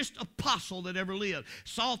greatest apostle that ever lived,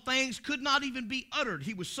 saw things could not even be uttered.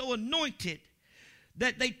 He was so anointed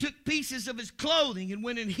that they took pieces of his clothing and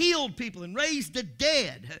went and healed people and raised the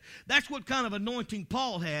dead. That's what kind of anointing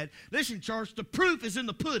Paul had. Listen, church, the proof is in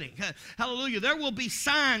the pudding. Hallelujah. There will be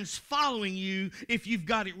signs following you if you've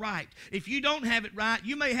got it right. If you don't have it right,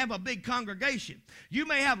 you may have a big congregation. You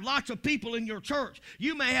may have lots of people in your church.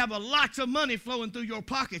 You may have lots of money flowing through your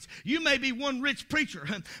pockets. You may be one rich preacher.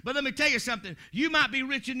 But let me tell you something. You might be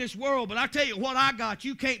rich in this world, but I tell you what I got,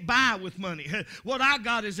 you can't buy with money. What I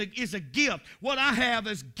got is a gift. What I have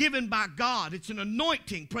is given by God. It's an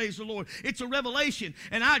anointing, praise the Lord. It's a revelation.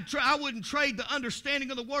 And I wouldn't trade the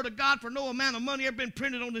understanding of the Word of God for no amount of money ever been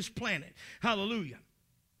printed on this planet. Hallelujah.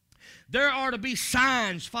 There are to be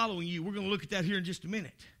signs following you. We're going to look at that here in just a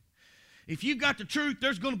minute. If you've got the truth,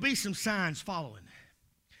 there's going to be some signs following.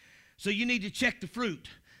 So you need to check the fruit.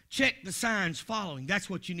 Check the signs following. That's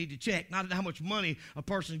what you need to check. Not how much money a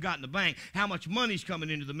person's got in the bank, how much money's coming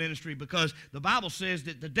into the ministry, because the Bible says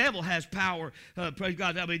that the devil has power. Praise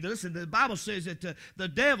God. I mean, listen, the Bible says that the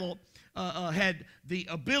devil had the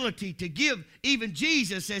ability to give even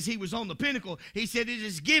Jesus as he was on the pinnacle. He said, it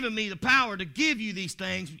has given me the power to give you these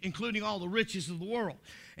things, including all the riches of the world.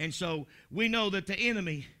 And so we know that the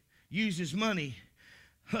enemy uses money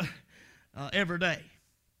every day.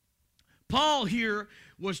 Paul here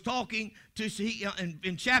was talking to,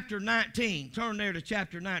 in chapter 19, turn there to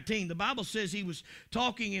chapter 19. The Bible says he was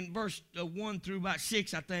talking in verse 1 through about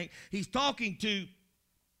 6, I think. He's talking to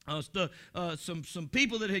some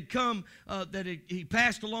people that had come, he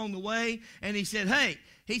passed along the way, and he said,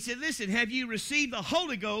 listen, have you received the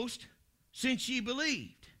Holy Ghost since ye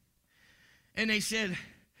believed? And they said,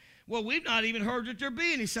 well, we've not even heard that there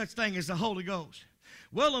be any such thing as the Holy Ghost.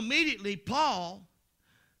 Well, immediately Paul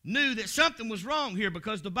knew that something was wrong here,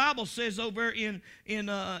 because the Bible says over in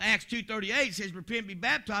Acts 2:38, it says, repent and be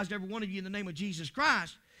baptized, every one of you, in the name of Jesus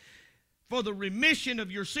Christ, for the remission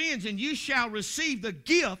of your sins, and you shall receive the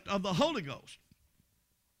gift of the Holy Ghost.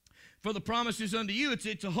 For the promise is unto you.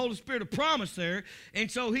 It's a Holy Spirit of promise there. And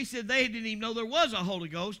so he said they didn't even know there was a Holy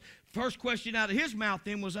Ghost. First question out of his mouth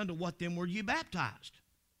then was, unto what then were you baptized?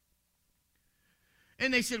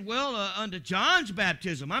 And they said, well, under John's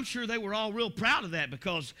baptism. I'm sure they were all real proud of that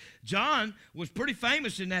because John was pretty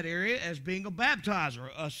famous in that area as being a baptizer,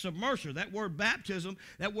 a submerser. That word baptism,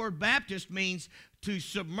 that word Baptist means to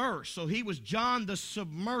submerge. So he was John the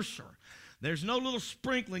submerser. There's no little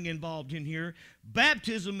sprinkling involved in here.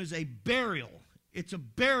 Baptism is a burial. It's a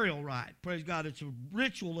burial rite. Praise God. It's a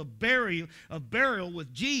ritual of burial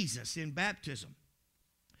with Jesus in baptism.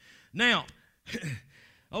 Now,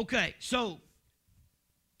 okay, so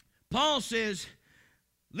Paul says,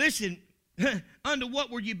 listen, unto what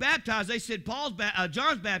were you baptized? They said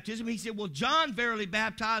John's baptism. He said, well, John verily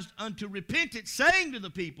baptized unto repentance, saying to the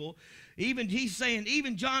people, he's saying,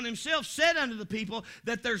 even John himself said unto the people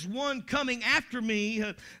that there's one coming after me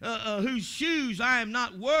whose shoes I am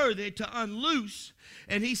not worthy to unloose.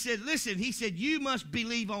 And he said, listen, he said, you must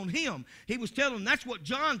believe on him. He was telling them, that's what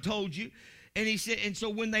John told you. And he said, and so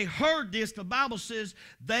when they heard this, the Bible says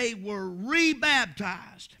they were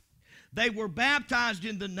rebaptized. They were baptized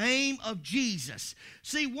in the name of Jesus.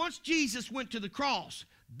 See, once Jesus went to the cross,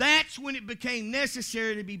 that's when it became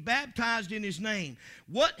necessary to be baptized in his name.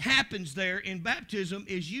 What happens there in baptism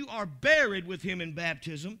is you are buried with him in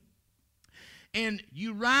baptism, and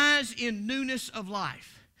you rise in newness of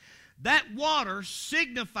life. That water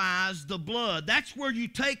signifies the blood. That's where you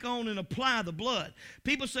take on and apply the blood.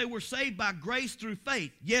 People say we're saved by grace through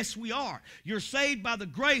faith. Yes, we are. You're saved by the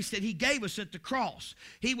grace that he gave us at the cross.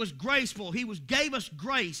 He was graceful. He gave us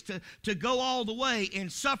grace to go all the way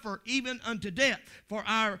and suffer even unto death for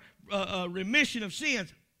our remission of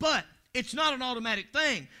sins. But it's not an automatic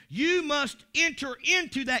thing. You must enter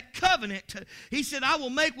into that covenant. He said, I will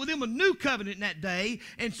make with him a new covenant in that day.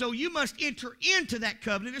 And so you must enter into that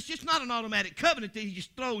covenant. It's just not an automatic covenant that he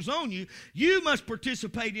just throws on you. You must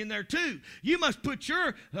participate in there too. You must put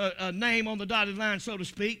your name on the dotted line, so to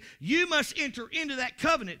speak. You must enter into that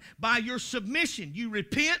covenant by your submission. You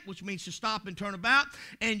repent, which means to stop and turn about,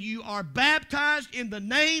 and you are baptized in the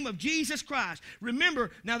name of Jesus Christ.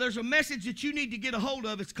 Remember, now there's a message that you need to get a hold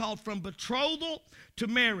of. It's called From Betrothal to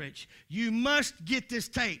Marriage. You must get this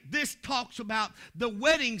tape. This talks about the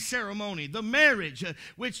wedding ceremony, the marriage,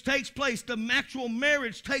 which takes place. The actual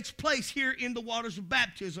marriage takes place here in the waters of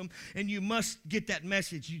baptism, and you must get that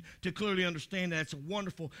message to clearly understand that. It's a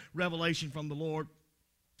wonderful revelation from the Lord.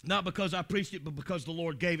 Not because I preached it, but because the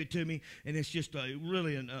Lord gave it to me, and it's just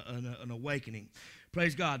really an awakening.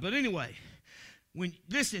 Praise God. But anyway,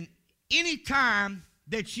 listen, any time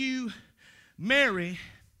that you marry,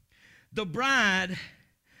 the bride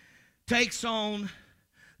takes on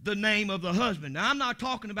the name of the husband. Now, I'm not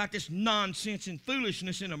talking about this nonsense and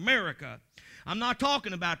foolishness in America. I'm not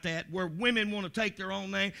talking about that where women want to take their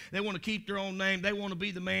own name. They want to keep their own name. They want to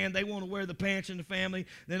be the man. They want to wear the pants in the family,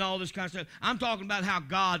 then all this kind of stuff. I'm talking about how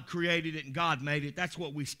God created it and God made it. That's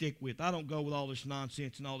what we stick with. I don't go with all this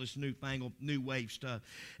nonsense and all this newfangled, new wave stuff.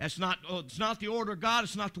 It's not the order of God.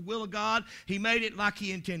 It's not the will of God. He made it like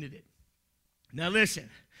he intended it. Now listen.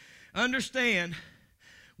 Understand,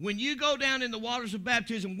 when you go down in the waters of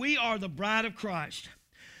baptism, we are the bride of Christ.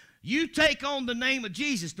 You take on the name of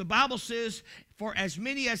Jesus. The Bible says, for as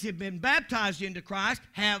many as have been baptized into Christ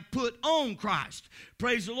have put on Christ.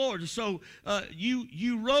 Praise the Lord. So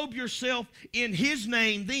you robe yourself in his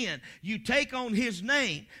name then. You take on his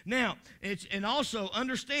name. Now, and also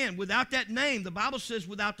understand, without that name, the Bible says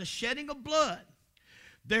without the shedding of blood,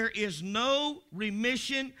 there is no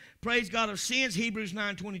remission, praise God, of sins, Hebrews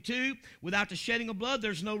 9:22. Without the shedding of blood,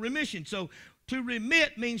 there's no remission. So to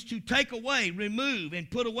remit means to take away, remove,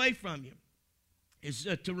 and put away from you. Is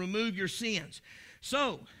to remove your sins.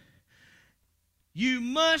 So you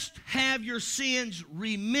must have your sins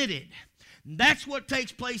remitted. That's what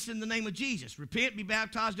takes place in the name of Jesus. Repent, be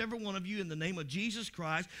baptized, every one of you, in the name of Jesus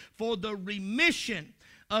Christ for the remission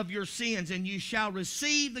of your sins, and you shall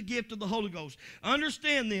receive the gift of the Holy Ghost.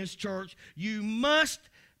 Understand this, church. You must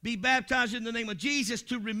be baptized in the name of Jesus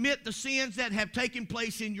to remit the sins that have taken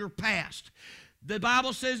place in your past. The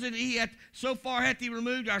Bible says that so far hath he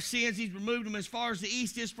removed our sins, he's removed them as far as the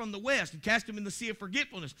east is from the west, and cast them in the sea of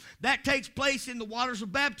forgetfulness. That takes place in the waters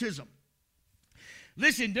of baptism.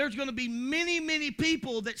 Listen, there's going to be many, many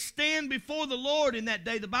people that stand before the Lord in that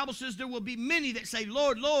day. The Bible says there will be many that say,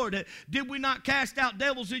 Lord, Lord, did we not cast out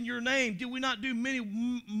devils in your name? Did we not do many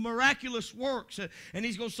miraculous works? And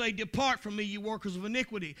he's going to say, depart from me, you workers of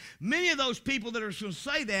iniquity. Many of those people that are going to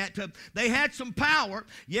say that, they had some power.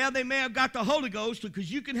 Yeah, they may have got the Holy Ghost, because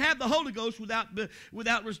you can have the Holy Ghost without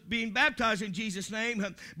being baptized in Jesus'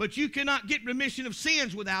 name, but you cannot get remission of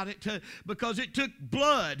sins without it, because it took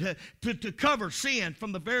blood to cover sin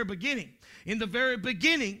from the very beginning. In the very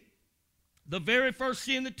beginning, The very first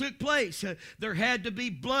sin that took place, there had to be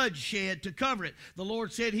bloodshed to cover it. The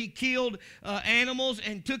Lord said he killed animals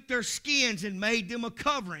and took their skins and made them a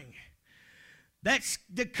covering. That's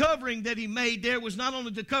the covering that he made there was not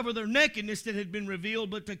only to cover their nakedness that had been revealed,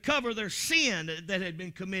 but to cover their sin that had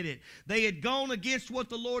been committed. They had gone against what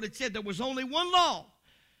the Lord had said. There was only one law.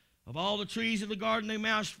 Of all the trees of the garden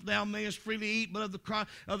thou mayest freely eat, but of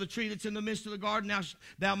the tree that's in the midst of the garden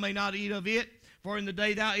thou may not eat of it. For in the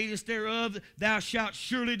day thou eatest thereof, thou shalt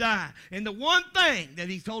surely die. And the one thing that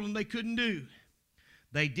he told them they couldn't do,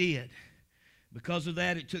 they did. Because of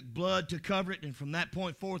that, it took blood to cover it. And from that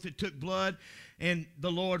point forth, it took blood. And the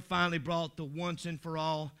Lord finally brought the once and for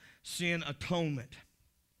all sin atonement.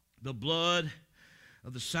 The blood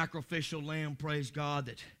of the sacrificial lamb, praise God,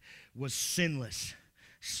 that was sinless,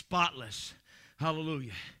 spotless.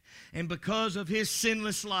 Hallelujah. And because of his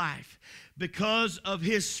sinless life, because of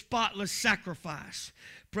his spotless sacrifice,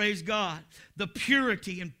 praise God, the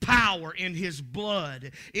purity and power in his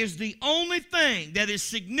blood is the only thing that is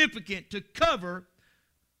significant to cover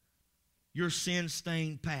your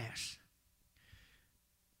sin-stained past.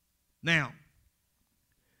 Now,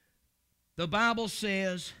 the Bible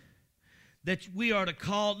says that we are to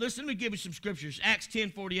call, listen, let me give you some scriptures. Acts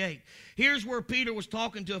 10:48. Here's where Peter was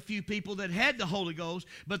talking to a few people that had the Holy Ghost,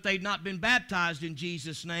 but they'd not been baptized in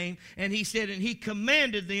Jesus' name. And he said, and he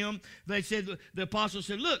commanded them, they said, the apostles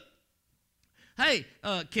said, look, hey,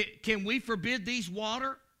 can we forbid these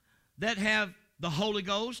water that have the Holy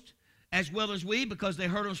Ghost as well as we, because they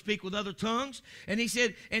heard them speak with other tongues? And he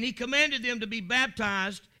said, and he commanded them to be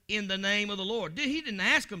baptized in the name of the Lord. He didn't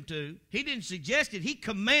ask them to. He didn't suggest it. He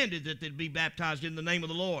commanded that they'd be baptized in the name of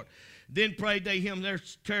the Lord. Then prayed they him there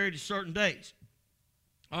tarried certain days.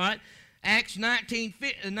 All right. Acts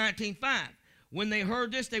 19:5. When they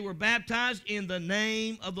heard this, they were baptized in the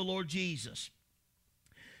name of the Lord Jesus.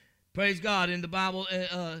 Praise God. In the Bible,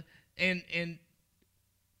 and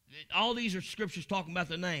all these are scriptures talking about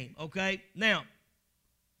the name. Okay. Now,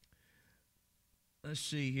 let's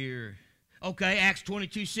see here. Okay, Acts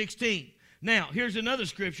 22:16. Now, here's another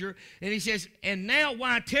scripture, and he says, and now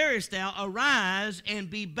why tarriest thou? Arise and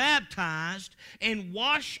be baptized, and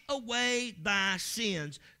wash away thy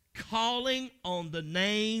sins, calling on the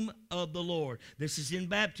name of the Lord. This is in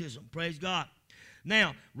baptism. Praise God.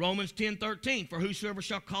 Now, Romans 10:13, for whosoever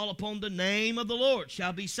shall call upon the name of the Lord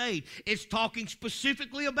shall be saved. It's talking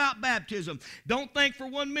specifically about baptism. Don't think for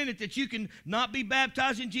 1 minute that you can not be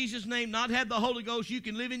baptized in Jesus' name, not have the Holy Ghost, you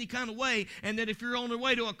can live any kind of way, and that if you're on the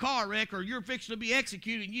way to a car wreck or you're fixing to be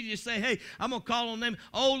executed, and you just say, hey, I'm going to call on them,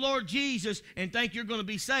 oh Lord Jesus, and think you're going to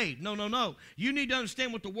be saved. No, no, no. You need to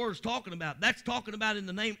understand what the word's talking about. That's talking about in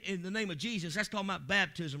the name of Jesus. That's talking about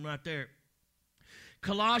baptism right there.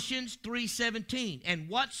 Colossians 3:17, and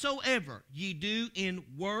whatsoever ye do in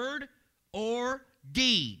word or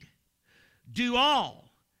deed, do all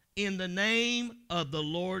in the name of the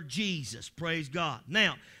Lord Jesus. Praise God.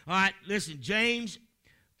 Now, all right, listen, James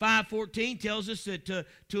 5:14 tells us that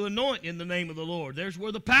to anoint in the name of the Lord. There's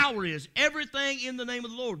where the power is. Everything in the name of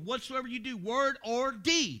the Lord. Whatsoever you do, word or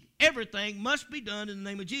deed, everything must be done in the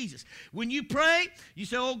name of Jesus. When you pray, you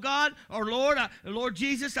say, oh God, or Lord, Lord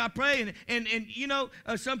Jesus, I pray. And you know,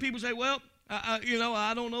 some people say, well, you know,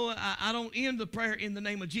 I don't know. I don't end the prayer in the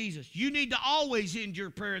name of Jesus. You need to always end your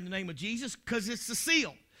prayer in the name of Jesus because it's the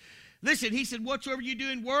seal. Listen, he said, whatsoever you do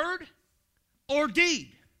in word or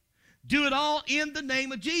deed, do it all in the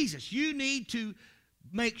name of Jesus. You need to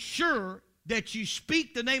make sure that you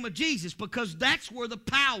speak the name of Jesus because that's where the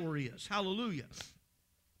power is. Hallelujah.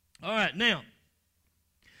 All right, now,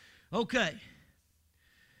 okay.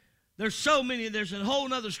 There's so many. There's a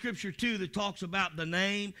whole other scripture, too, that talks about the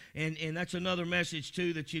name, and that's another message,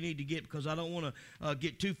 too, that you need to get because I don't want to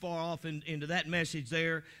get too far off into that message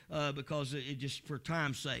there because it just for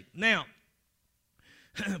time's sake. Now,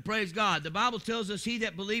 praise God. The Bible tells us he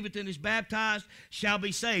that believeth and is baptized shall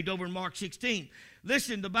be saved over in Mark 16.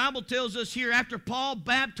 Listen, the Bible tells us here after Paul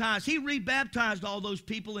baptized, he rebaptized all those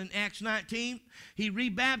people in Acts 19. He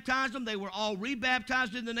rebaptized them. They were all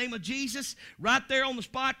rebaptized in the name of Jesus. Right there on the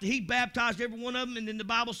spot, he baptized every one of them. And then the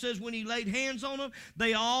Bible says when he laid hands on them,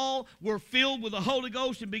 they all were filled with the Holy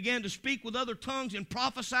Ghost and began to speak with other tongues and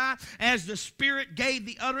prophesy as the Spirit gave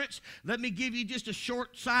the utterance. Let me give you just a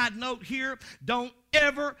short side note here. Don't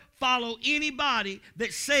ever follow anybody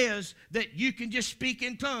that says that you can just speak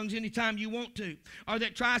in tongues anytime you want to, or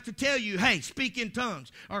that tries to tell you, hey, speak in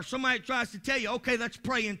tongues, or somebody tries to tell you, okay, let's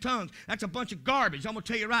pray in tongues. That's a bunch of garbage. I'm going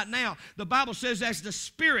to tell you right now, the Bible says as the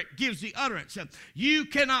Spirit gives the utterance, you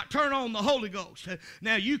cannot turn on the Holy Ghost.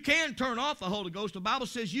 Now, you can turn off the Holy Ghost. The Bible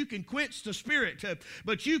says you can quench the Spirit,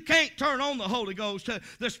 but you can't turn on the Holy Ghost.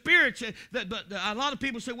 The Spirit, a lot of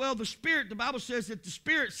people say, well, the Spirit, the Bible says that the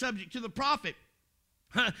Spirit's subject to the prophet.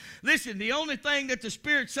 Listen, the only thing that the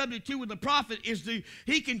Spirit's subject to with the prophet is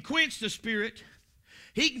he can quench the Spirit.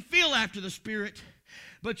 He can feel after the Spirit.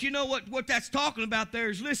 But you know what that's talking about there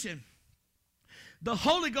is, listen, the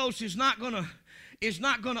Holy Ghost is not going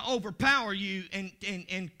to overpower you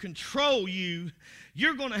and control you.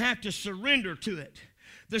 You're going to have to surrender to it.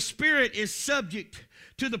 The Spirit is subject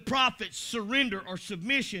to the prophet's surrender or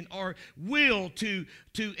submission or will to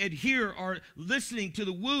adhere or listening to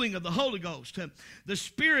the wooing of the Holy Ghost. The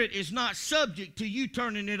Spirit is not subject to you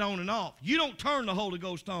turning it on and off. You don't turn the Holy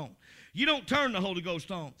Ghost on. You don't turn the Holy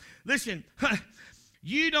Ghost on. Listen,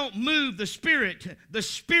 you don't move the Spirit. The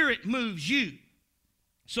Spirit moves you.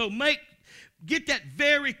 So get that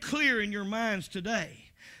very clear in your minds today.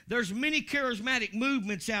 There's many charismatic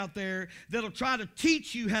movements out there that'll try to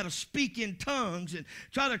teach you how to speak in tongues and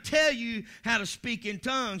try to tell you how to speak in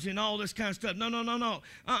tongues and all this kind of stuff. No.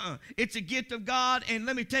 It's a gift of God, and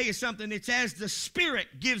let me tell you something. It's as the Spirit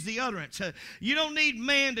gives the utterance. You don't need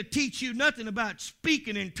man to teach you nothing about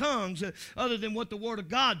speaking in tongues other than what the Word of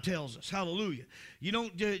God tells us. Hallelujah. You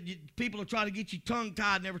don't. People will try to get you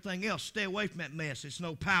tongue-tied and everything else. Stay away from that mess. There's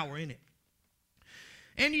no power in it.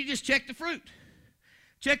 And you just check the fruit.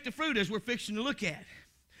 Check the fruit as we're fixing to look at.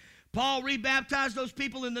 Paul rebaptized those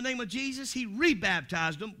people in the name of Jesus. He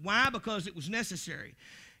rebaptized them. Why? Because it was necessary.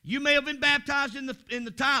 You may have been baptized in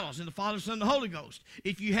the titles, in the Father, Son, and the Holy Ghost.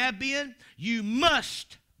 If you have been, you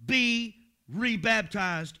must be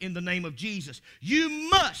rebaptized in the name of Jesus. You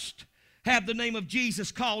must have the name of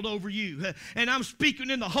Jesus called over you. And I'm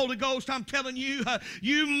speaking in the Holy Ghost. I'm telling you,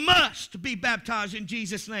 you must be baptized in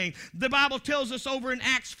Jesus' name. The Bible tells us over in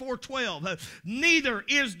Acts 4:12, neither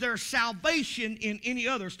is there salvation in any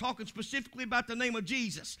others. Talking specifically about the name of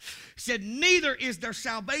Jesus. He said, neither is there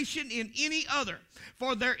salvation in any other,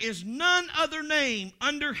 for there is none other name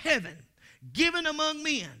under heaven given among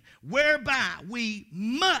men whereby we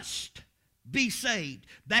must be saved.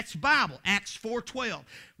 That's Bible, Acts 4:12.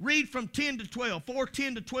 Read from 10 to 12,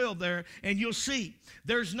 4:10 to 12 there, and you'll see.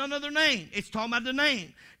 There's none other name. It's talking about the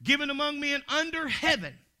name given among men under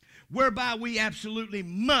heaven, whereby we absolutely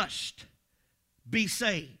must be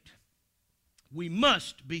saved. We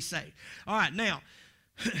must be saved. All right, now,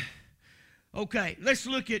 okay, let's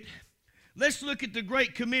look at the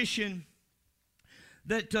Great Commission.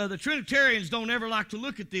 That the Trinitarians don't ever like to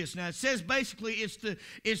look at this. Now, it says basically it's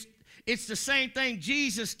the same thing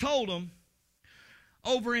Jesus told them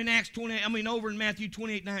over in over in Matthew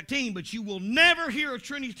 28:19, but you will never hear a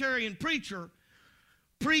Trinitarian preacher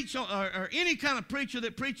preach, or any kind of preacher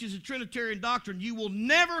that preaches a Trinitarian doctrine, you will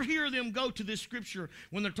never hear them go to this scripture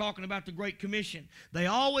when they're talking about the Great Commission. They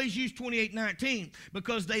always use 28:19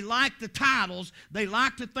 because they like the titles. They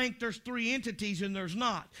like to think there's three entities and there's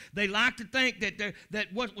not. They like to think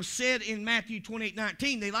that what was said in Matthew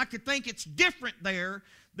 28:19, they like to think it's different there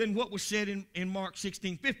than what was said in Mark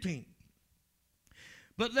 16:15.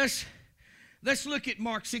 But let's look at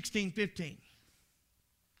Mark 16:15.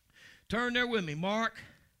 Turn there with me. Mark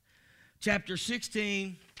chapter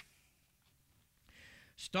 16,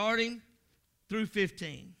 starting through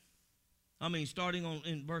 15. Starting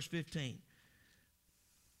in verse 15.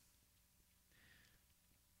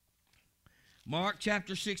 Mark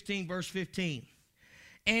chapter 16, verse 15.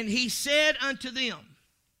 And he said unto them,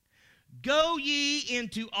 go ye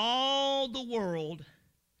into all the world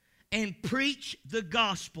and preach the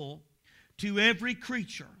gospel to every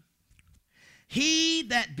creature. He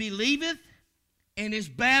that believeth and is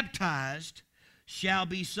baptized shall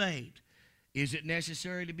be saved. Is it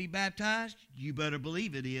necessary to be baptized? You better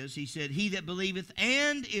believe it is. He said, he that believeth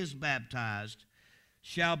and is baptized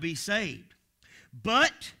shall be saved.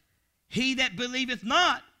 But he that believeth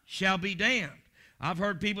not shall be damned. I've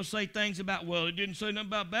heard people say things about, well, it didn't say nothing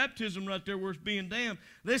about baptism right there where it's being damned.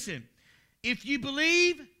 Listen, if you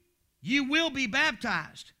believe, you will be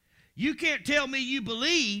baptized. You can't tell me you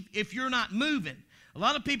believe if you're not moving. A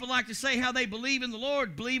lot of people like to say how they believe in the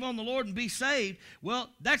Lord, believe on the Lord and be saved. Well,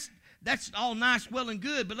 that's all nice, well and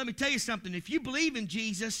good, but let me tell you something. If you believe in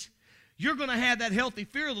Jesus, you're going to have that healthy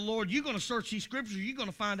fear of the Lord. You're going to search these scriptures. You're going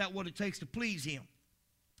to find out what it takes to please him.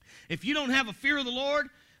 If you don't have a fear of the Lord,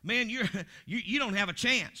 man, you don't have a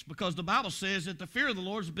chance, because the Bible says that the fear of the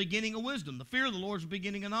Lord is the beginning of wisdom. The fear of the Lord is the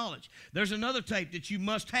beginning of knowledge. There's another tape that you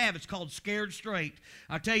must have. It's called Scared Straight.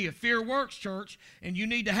 I tell you, fear works, church, and you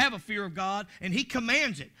need to have a fear of God, and He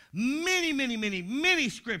commands it. Many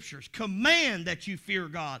scriptures command that you fear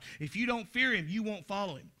God. If you don't fear Him, you won't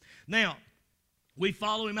follow Him. Now, we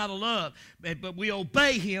follow Him out of love, but we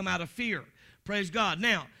obey Him out of fear. Praise God.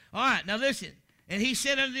 Now, all right, now listen. And He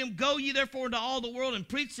said unto them, Go ye therefore into all the world and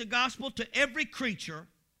preach the gospel to every creature.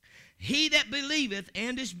 He that believeth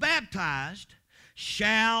and is baptized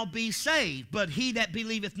shall be saved, but he that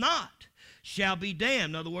believeth not shall be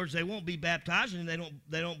damned. In other words, they won't be baptized, and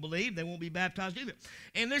they don't believe, they won't be baptized either.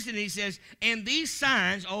 And listen, He says, and these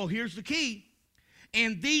signs, oh, here's the key,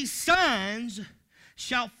 and these signs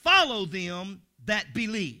shall follow them that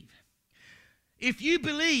believe. If you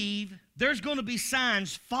believe, there's going to be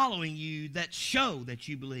signs following you that show that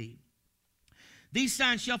you believe. These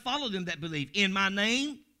signs shall follow them that believe. In my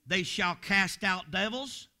name they shall cast out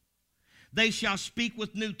devils. They shall speak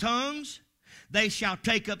with new tongues. They shall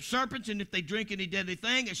take up serpents, and if they drink any deadly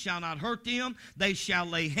thing, it shall not hurt them. They shall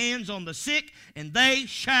lay hands on the sick, and they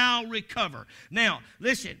shall recover. Now,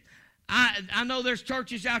 listen. I know there's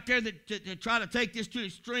churches out there that try to take this to the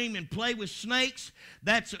extreme and play with snakes.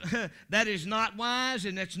 That is not wise,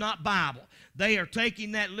 and that's not Bible. They are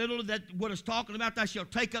taking that what it's talking about, that shall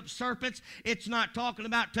take up serpents. It's not talking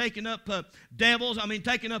about taking up devils. I mean,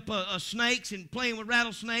 taking up snakes and playing with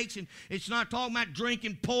rattlesnakes. And it's not talking about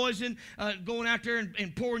drinking poison, going out there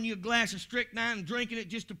and pouring you a glass of strychnine and drinking it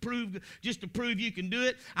just to prove you can do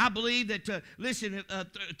it. I believe that,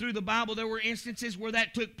 through the Bible, there were instances where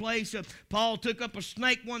that took place. Paul took up a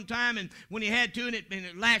snake one time, and when he had to, and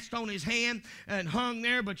it latched on his hand and hung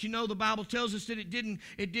there. But you know, the Bible tells us that it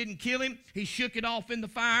didn't kill him. He shook it off in the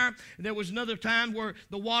fire. There was another time where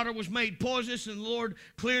the water was made poisonous, and the Lord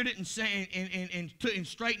cleared it and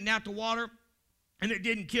straightened out the water, and it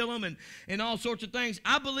didn't kill him, and all sorts of things.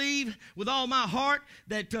 I believe with all my heart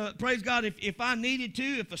that, praise God, if I needed to,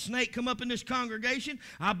 if a snake come up in this congregation,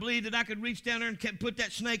 I believe that I could reach down there and put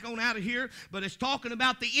that snake on out of here. But it's talking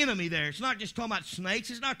about the enemy there. It's not just talking about snakes.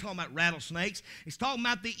 It's not talking about rattlesnakes. It's talking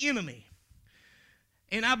about the enemy.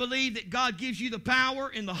 And I believe that God gives you the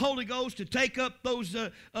power and the Holy Ghost to take up those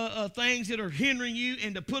things that are hindering you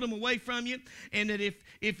and to put them away from you. And that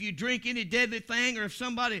if you drink any deadly thing, or if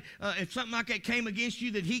something like that came against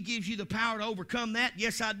you, that He gives you the power to overcome that.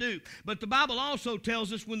 Yes, I do. But the Bible also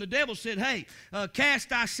tells us when the devil said, hey, cast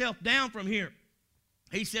thyself down from here.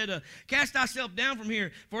 He said, cast thyself down from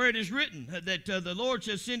here, for it is written that the Lord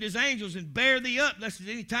shall send His angels and bear thee up, lest at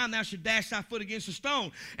any time thou should dash thy foot against a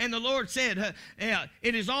stone. And the Lord said,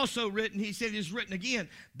 it is also written, He said, it is written again,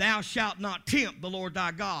 thou shalt not tempt the Lord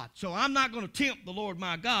thy God. So I'm not going to tempt the Lord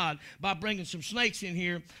my God by bringing some snakes in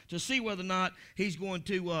here to see whether or not He's going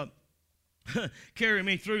to carry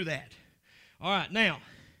me through that. All right, now,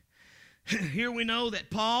 here we know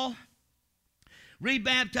that Paul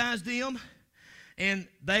rebaptized them. And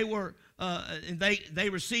they were, they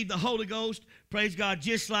received the Holy Ghost, praise God,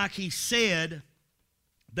 just like He said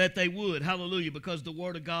that they would. Hallelujah, because the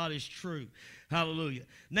Word of God is true. Hallelujah.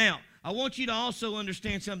 Now, I want you to also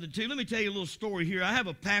understand something too. Let me tell you a little story here. I have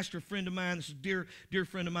a pastor friend of mine. This is a dear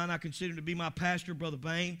friend of mine. I consider him to be my pastor, Brother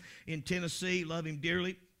Bain, in Tennessee. Love him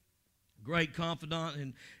dearly. Great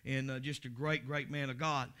confidant and just a great man of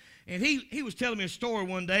God. And he was telling me a story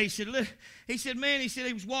one day. He said,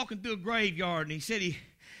 he was walking through a graveyard, and he said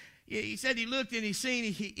he looked and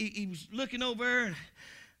he was looking over there and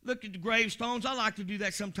looked at the gravestones. I like to do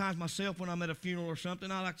that sometimes myself when I'm at a funeral or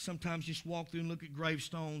something. I like to sometimes just walk through and look at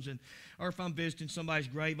gravestones, or if I'm visiting somebody's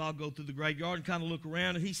grave, I'll go through the graveyard and kind of look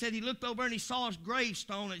around. And he said he looked over and he saw his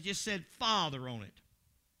gravestone that just said Father on it.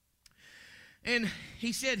 And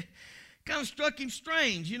he said, kind of struck him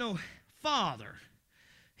strange, Father.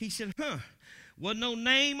 He said, wasn't no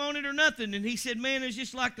name on it or nothing. And he said, man, it's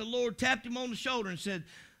just like the Lord tapped him on the shoulder and said,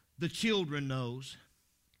 the children knows.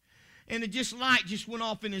 And light just went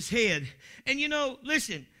off in his head. And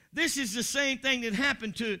listen, this is the same thing that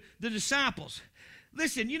happened to the disciples.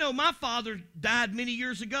 Listen, my father died many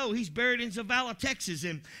years ago. He's buried in Zavala, Texas.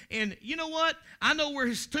 And you know what? I know where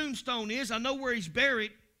his tombstone is. I know where he's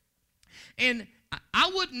buried. And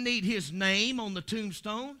I wouldn't need his name on the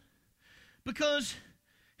tombstone because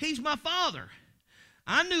he's my father.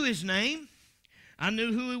 I knew his name. I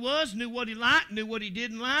knew who he was, knew what he liked, knew what he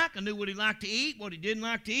didn't like. I knew what he liked to eat, what he didn't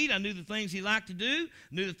like to eat. I knew the things he liked to do,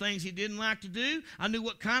 knew the things he didn't like to do. I knew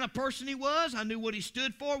what kind of person he was. I knew what he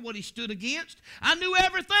stood for, what he stood against. I knew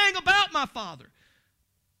everything about my father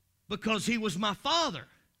because he was my father.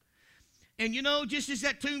 And just as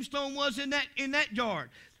that tombstone was in that yard,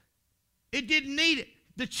 It didn't need it.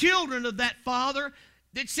 The children of that father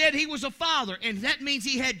that said he was a father, and that means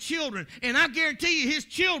he had children. And I guarantee you his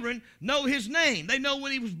children know his name. They know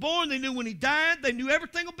when he was born. They knew when he died. They knew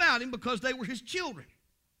everything about him because they were his children.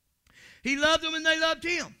 He loved them and they loved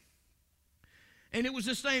him. And it was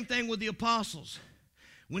the same thing with the apostles.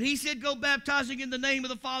 When he said go baptizing in the name of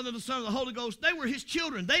the Father, the Son, and the Holy Ghost, they were his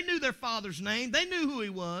children. They knew their father's name. They knew who he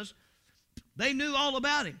was. They knew all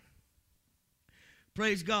about him.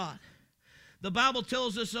 Praise God. The Bible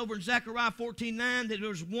tells us over in Zechariah 14:9 that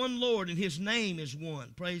there's one Lord and his name is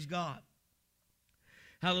one. Praise God.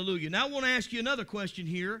 Hallelujah. Now I want to ask you another question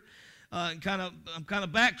here. I'm kind of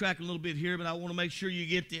backtracking a little bit here, but I want to make sure you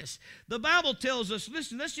get this. The Bible tells us,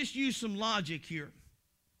 listen, let's just use some logic here.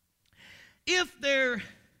 If there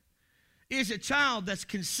is a child that's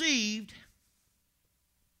conceived,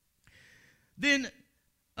 then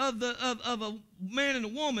of a man and a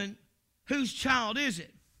woman, whose child is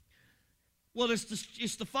it? Well,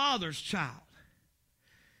 it's the father's child.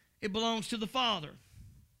 It belongs to the father.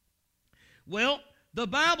 Well, the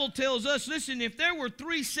Bible tells us, listen, if there were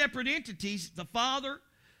three separate entities, the Father,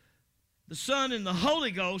 the Son, and the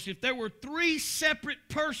Holy Ghost, if there were three separate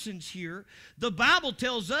persons here, the Bible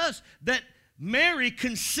tells us that Mary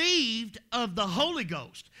conceived of the Holy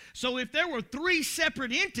Ghost. So if there were three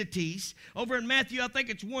separate entities, over in Matthew, I think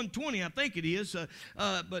it's 1:20, I think it is,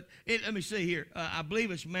 let me see here. I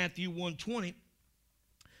believe it's Matthew 1:20.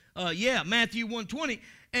 Matthew 1:20.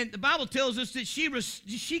 And the Bible tells us that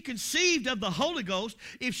she conceived of the Holy Ghost.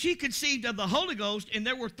 If she conceived of the Holy Ghost and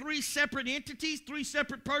there were three separate entities, three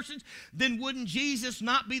separate persons, then wouldn't Jesus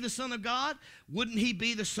not be the Son of God? Wouldn't he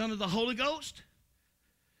be the Son of the Holy Ghost?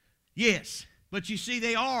 Yes. But you see,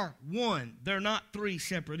 they are one. They're not three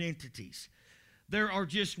separate entities. There are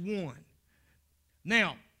just one.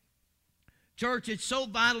 Now, church, it's so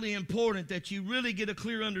vitally important that you really get a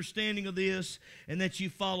clear understanding of this and that you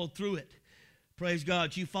follow through it. Praise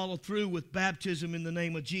God. You follow through with baptism in the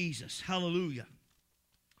name of Jesus. Hallelujah.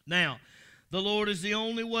 Now, the Lord is the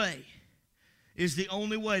only way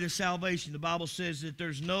to salvation. The Bible says that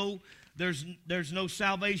there's no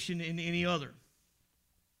salvation in any other.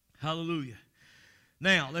 Hallelujah.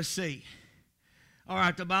 Now, let's see. All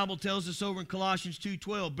right, the Bible tells us over in Colossians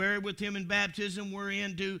 2:12, buried with him in baptism,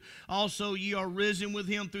 wherein do also ye are risen with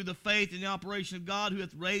him through the faith in the operation of God, who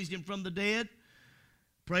hath raised him from the dead.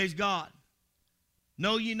 Praise God.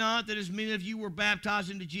 Know ye not that as many of you were baptized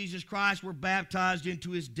into Jesus Christ, were baptized into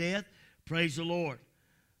his death? Praise the Lord.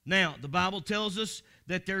 Now, the Bible tells us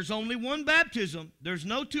that there's only one baptism. There's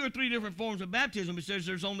no two or three different forms of baptism. It says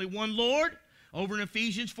there's only one Lord over in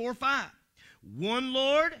Ephesians 4:5. One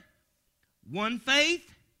Lord, one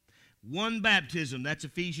faith, one baptism. That's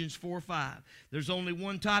Ephesians 4:5. There's only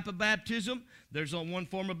one type of baptism. There's only one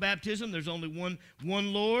form of baptism. There's only one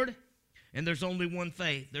Lord, and there's only one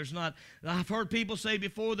faith. There's not. I've heard people say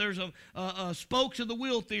before there's a spokes of the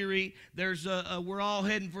wheel theory. There's we're all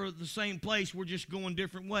heading for the same place. We're just going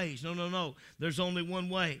different ways. No. There's only one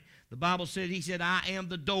way. The Bible said, he said, I am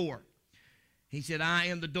the door. He said, I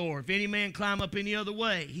am the door. If any man climb up any other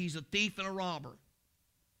way, he's a thief and a robber.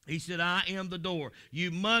 He said, I am the door. You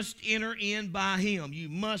must enter in by him. You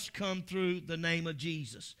must come through the name of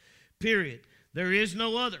Jesus. Period. There is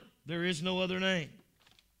no other. There is no other name.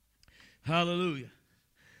 Hallelujah.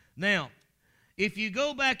 Now, if you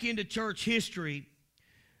go back into church history,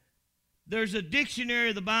 there's a dictionary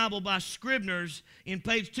of the Bible by Scribner's in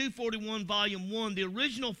page 241, volume 1. The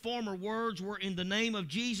original former words were in the name of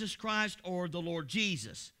Jesus Christ or the Lord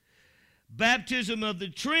Jesus. Baptism of the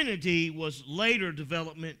Trinity was later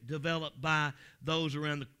developed by those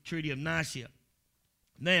around the Treaty of Nicaea.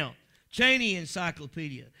 Now, Cheney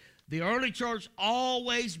Encyclopedia. The early church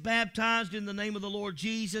always baptized in the name of the Lord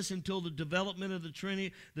Jesus until the development of the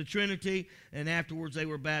Trinity, and afterwards they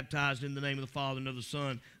were baptized in the name of the Father and of the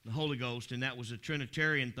Son and the Holy Ghost, and that was a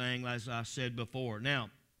Trinitarian thing, as I said before.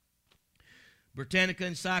 Now, Britannica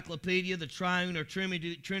Encyclopedia, the triune or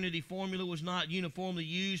Trinity formula was not uniformly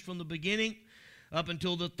used from the beginning up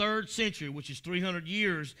until the 3rd century, which is 300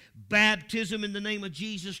 years. Baptism in the name of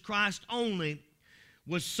Jesus Christ only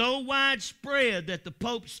was so widespread that the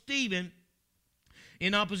Pope Stephen,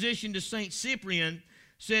 in opposition to St. Cyprian,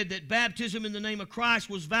 said that baptism in the name of Christ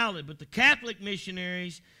was valid. But the Catholic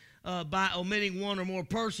missionaries, by omitting one or more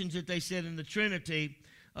persons that they said in the Trinity,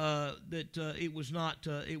 it was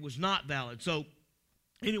not valid. So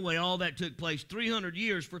anyway, all that took place 300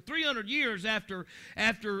 years. For 300 years after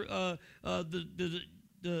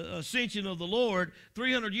the ascension of the Lord,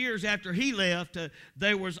 300 years after he left,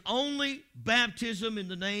 there was only baptism in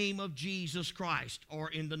the name of Jesus Christ or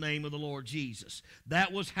in the name of the Lord Jesus.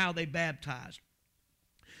 That was how they baptized.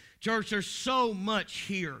 Church, there's so much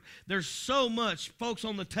here. There's so much, folks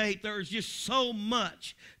on the tape, there's just so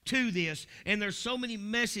much to this, and there's so many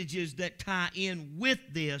messages that tie in with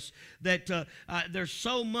this that there's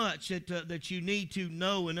so much that you need to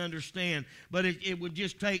know and understand. But it would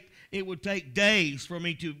take days for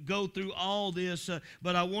me to go through all this.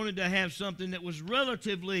 But I wanted to have something that was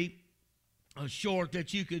relatively short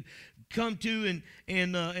that you could come to.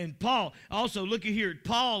 And Paul also, look at here,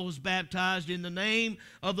 Paul was baptized in the name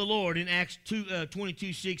of the Lord in Acts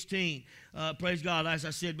 22:16. Praise God. As I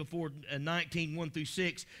said before,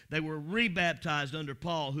 19:1-6, they were rebaptized under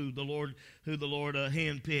Paul, who the Lord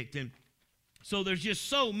handpicked. And so there's just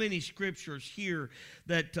so many scriptures here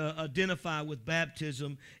that identify with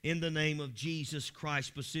baptism in the name of Jesus Christ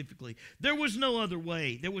specifically. There was no other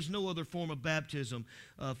way. There was no other form of baptism,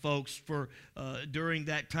 folks, for during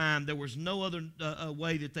that time. There was no other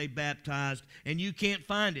way that they baptized, and you can't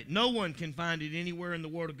find it. No one can find it anywhere in the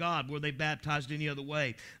Word of God where they baptized any other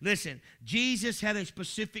way. Listen, Jesus had a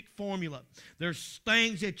specific formula. There's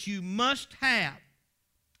things that you must have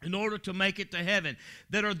in order to make it to heaven,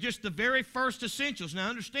 that are just the very first essentials. Now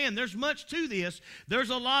understand, there's much to this. There's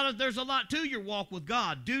a lot to your walk with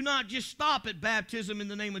God. Do not just stop at baptism in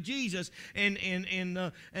the name of Jesus and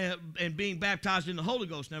being baptized in the Holy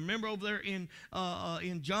Ghost. Now remember over there in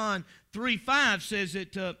John 3:5 says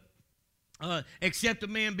that except a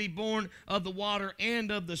man be born of the water and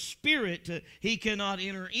of the Spirit, he cannot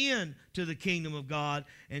enter into the kingdom of God.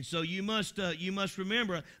 And so you must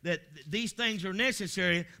remember that these things are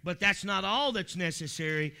necessary, but that's not all that's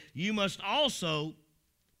necessary. You must also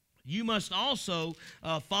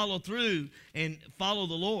follow through and follow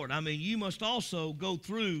the Lord. I mean, you must also go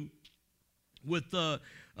through with the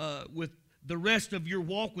rest of your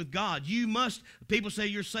walk with God. You must. People say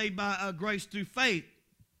you're saved by grace through faith.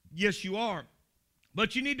 Yes, you are.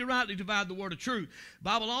 But you need to rightly divide the word of truth. The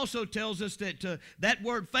Bible also tells us that that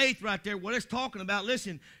word faith right there, what it's talking about,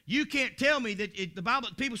 listen, you can't tell me that the Bible,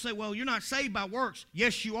 people say, well, you're not saved by works.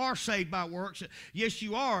 Yes, you are saved by works. Yes,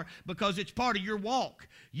 you are, because it's part of your walk.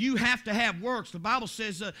 You have to have works. The Bible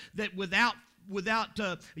says that without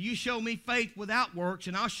you show me faith without works,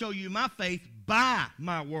 and I'll show you my faith by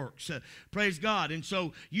my works. Praise God. And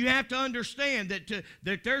so you have to understand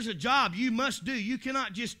that there's a job you must do. You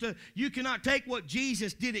cannot take what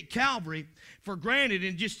Jesus did at Calvary for granted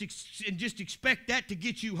and just expect that to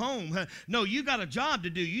get you home. No, you got a job to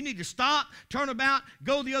do. You need to stop, turn about,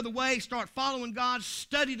 go the other way, start following God,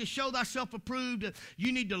 study to show thyself approved.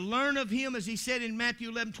 You need to learn of Him, as He said in Matthew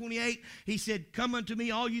 11:28. He said, come unto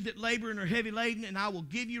me, all you that labor and are heavy laden, and I will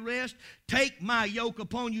give you rest. Take my yoke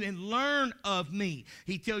upon you and learn of me.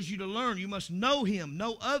 He tells you to learn. You must know Him,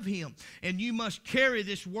 know of Him, and you must carry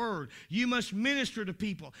this word. You must minister to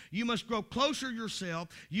people. You must grow closer yourself.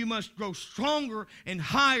 You must grow stronger and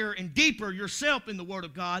higher and deeper yourself in the Word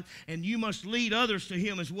of God, and you must lead others to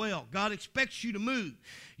Him as well. God expects you to move.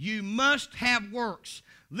 You must have works.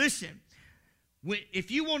 Listen,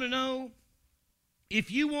 if you want to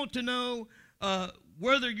know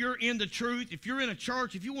whether you're in the truth, if you're in a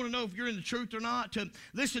church, if you want to know if you're in the truth or not,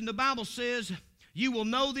 listen, the Bible says you will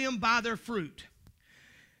know them by their fruit.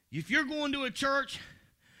 If you're going to a church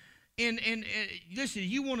and listen,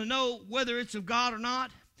 you want to know whether it's of God or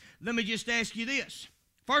not, let me just ask you this.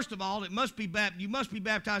 First of all, you must be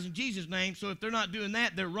baptized in Jesus' name, so if they're not doing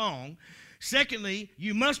that, they're wrong. Secondly,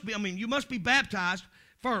 you must be baptized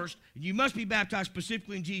first. You must be baptized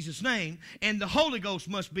specifically in Jesus' name, and the Holy Ghost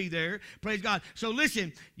must be there. Praise God. So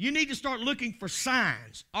listen, you need to start looking for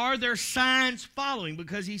signs. Are there signs following?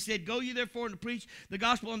 Because He said, go ye therefore and preach the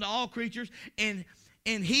gospel unto all creatures, and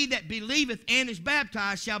he that believeth and is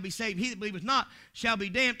baptized shall be saved. He that believeth not shall be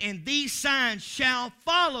damned. And these signs shall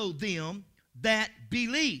follow them that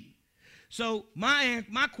believe. So my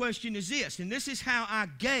question is this, and this is how I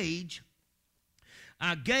gauge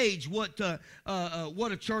what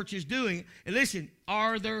a church is doing. And listen,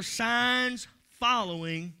 are there signs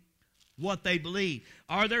following what they believe?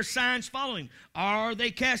 Are there signs following? Are they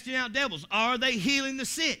casting out devils? Are they healing the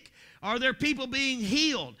sick? Are there people being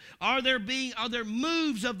healed? Are there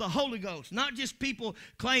moves of the Holy Ghost? Not just people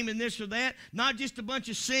claiming this or that, not just a bunch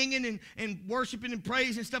of singing and worshiping and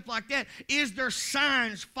praise and stuff like that. Is there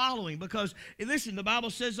signs following? Because, listen, the Bible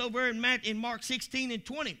says over in Mark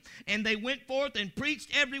 16:20, and they went forth and preached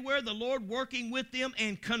everywhere, the Lord working with them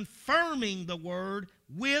and confirming the word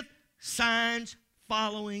with signs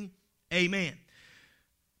following. Amen.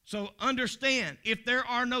 So understand, if there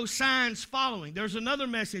are no signs following, there's another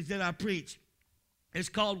message that I preach. It's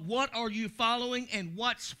called, What Are You Following and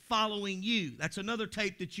What's Following You? That's another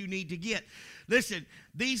tape that you need to get. Listen,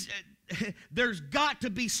 there's got to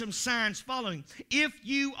be some signs following. If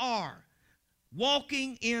you are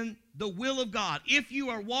walking in the will of God, if you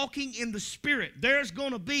are walking in the Spirit, there's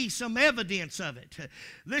going to be some evidence of it.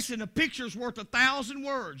 Listen, a picture's worth 1,000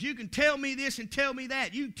 words. You can tell me this and tell me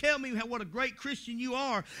that. You can tell me what a great Christian you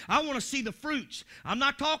are. I want to see the fruits. I'm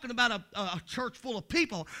not talking about a church full of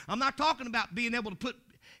people. I'm not talking about being able to put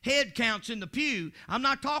head counts in the pew. I'm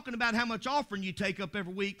not talking about how much offering you take up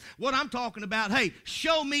every week. What I'm talking about, hey,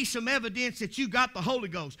 show me some evidence that you got the Holy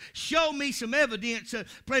Ghost. Show me some evidence,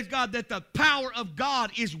 praise God, that the power of God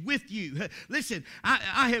is with you. Listen,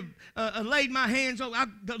 I have laid my hands on,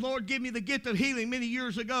 the Lord gave me the gift of healing many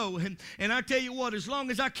years ago. And I tell you what, as long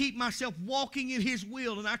as I keep myself walking in His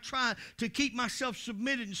will and I try to keep myself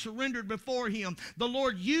submitted and surrendered before Him, the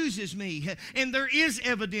Lord uses me. And there is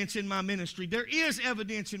evidence in my ministry. There is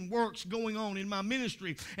evidence and works going on in my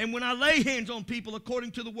ministry. And when I lay hands on people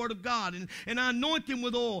according to the Word of God, and I anoint them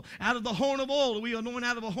with oil out of the horn of oil, we anoint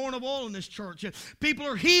out of a horn of oil in this church, people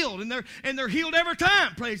are healed, and they're healed every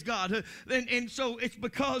time, praise God. And so it's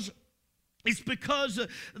because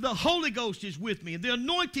the Holy Ghost is with me and the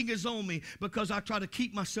anointing is on me, because I try to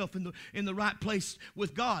keep myself in the right place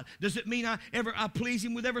with God. Does it mean I please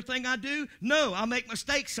Him with everything I do? No, I make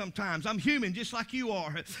mistakes sometimes. I'm human just like you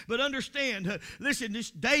are. But understand, listen,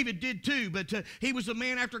 David did too, but he was a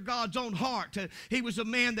man after God's own heart. He was a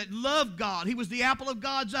man that loved God. He was the apple of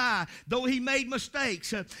God's eye. Though he made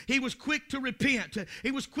mistakes, he was quick to repent. He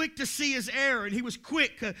was quick to see his error, and he was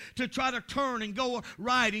quick to try to turn and go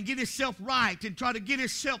right and get himself right and try to get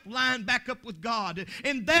himself lined back up with God.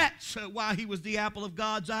 And that's why he was the apple of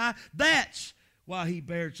God's eye. That's why he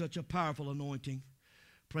bared such a powerful anointing.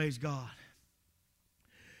 Praise God.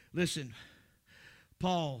 Listen,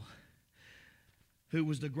 Paul, who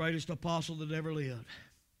was the greatest apostle that ever lived,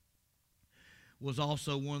 was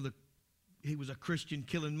also he was a Christian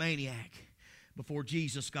killing maniac before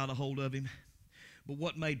Jesus got a hold of him. But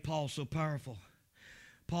what made Paul so powerful?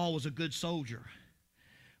 Paul was a good soldier.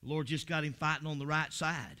 The Lord just got him fighting on the right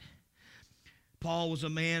side. Paul was a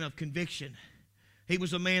man of conviction. He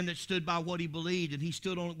was a man that stood by what he believed, and he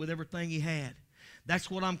stood on it with everything he had. That's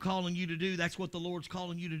what I'm calling you to do. That's what the Lord's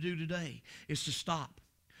calling you to do today, is to stop,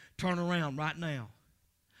 turn around right now,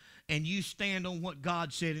 and you stand on what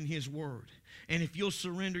God said in His Word. And if you'll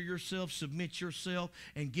surrender yourself, submit yourself,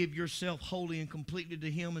 and give yourself wholly and completely to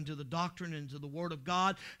Him and to the doctrine and to the Word of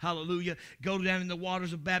God, hallelujah, go down in the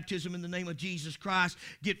waters of baptism in the name of Jesus Christ,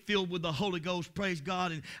 get filled with the Holy Ghost, praise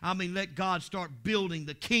God, and let God start building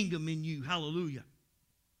the kingdom in you, hallelujah.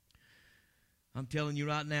 I'm telling you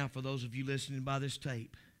right now, for those of you listening by this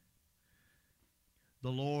tape, the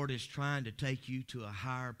Lord is trying to take you to a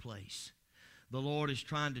higher place. The Lord is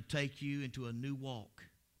trying to take you into a new walk.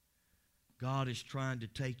 God is trying to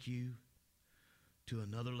take you to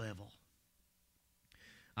another level.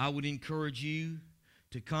 I would encourage you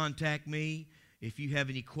to contact me. If you have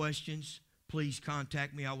any questions, please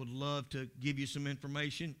contact me. I would love to give you some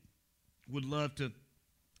information. Would love to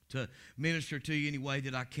minister to you any way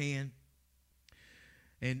that I can.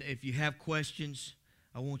 And if you have questions,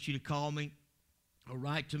 I want you to call me or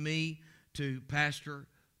write to me, to Pastor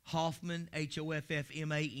Hoffman,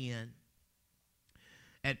 Hoffman,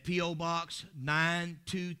 at P.O. Box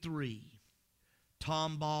 923,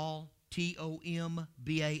 Tomball,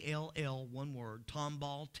 Tomball, one word,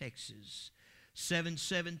 Tomball, Texas,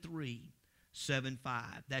 77375.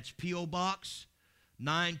 That's P.O. Box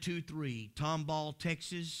 923, Tomball,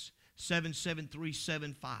 Texas,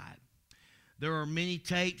 77375. There are many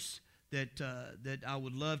tapes that I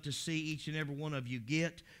would love to see each and every one of you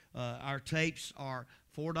get. Our tapes are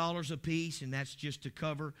 $4 a piece, and that's just to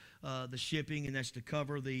cover the shipping, and that's to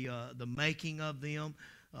cover the making of them.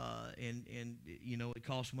 And you know, it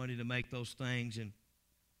costs money to make those things, and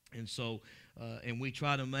so we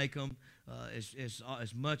try to make them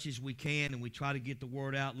as much as we can, and we try to get the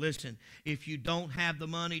word out. Listen, if you don't have the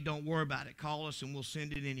money, don't worry about it. Call us and we'll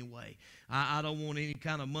send it anyway. I don't want any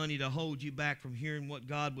kind of money to hold you back from hearing what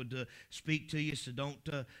God would speak to you, so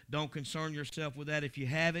don't concern yourself with that. If you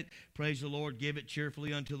have it, praise the Lord, give it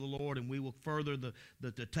cheerfully unto the Lord, and we will further the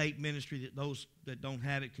tape ministry that those that don't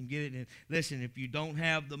have it can get it. And listen, if you don't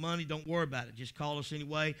have the money, don't worry about it. Just call us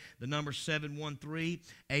anyway. The number's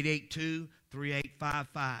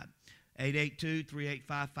 713-882-3855.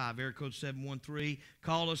 882-3855, area code 713.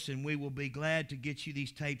 Call us and we will be glad to get you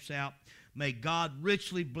these tapes out. May God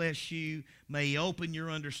richly bless you. May He open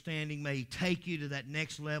your understanding. May He take you to that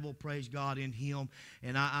next level, praise God, in Him.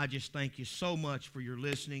 And I just thank you so much for your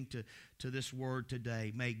listening to this word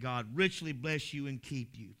today. May God richly bless you and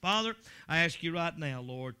keep you. Father, I ask you right now,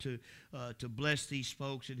 Lord, to bless these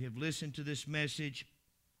folks that have listened to this message.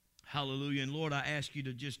 Hallelujah. And Lord, I ask you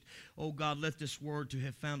to just, oh God, let this word to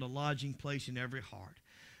have found a lodging place in every heart.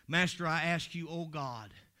 Master, I ask you, oh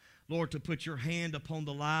God, Lord, to put your hand upon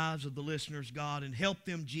the lives of the listeners, God, and help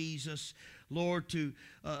them, Jesus, Lord, to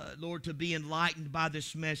be enlightened by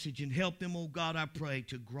this message, and help them, oh God, I pray,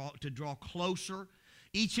 to draw closer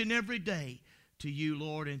each and every day to you,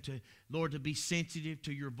 Lord, and to be sensitive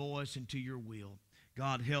to your voice and to your will.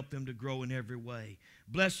 God, help them to grow in every way.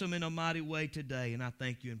 Bless them in a mighty way today, and I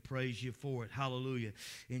thank you and praise you for it. Hallelujah.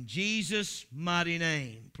 In Jesus' mighty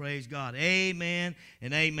name, praise God. Amen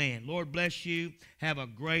and amen. Lord bless you. Have a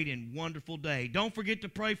great and wonderful day. Don't forget to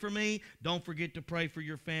pray for me. Don't forget to pray for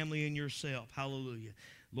your family and yourself. Hallelujah.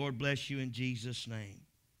 Lord bless you in Jesus' name.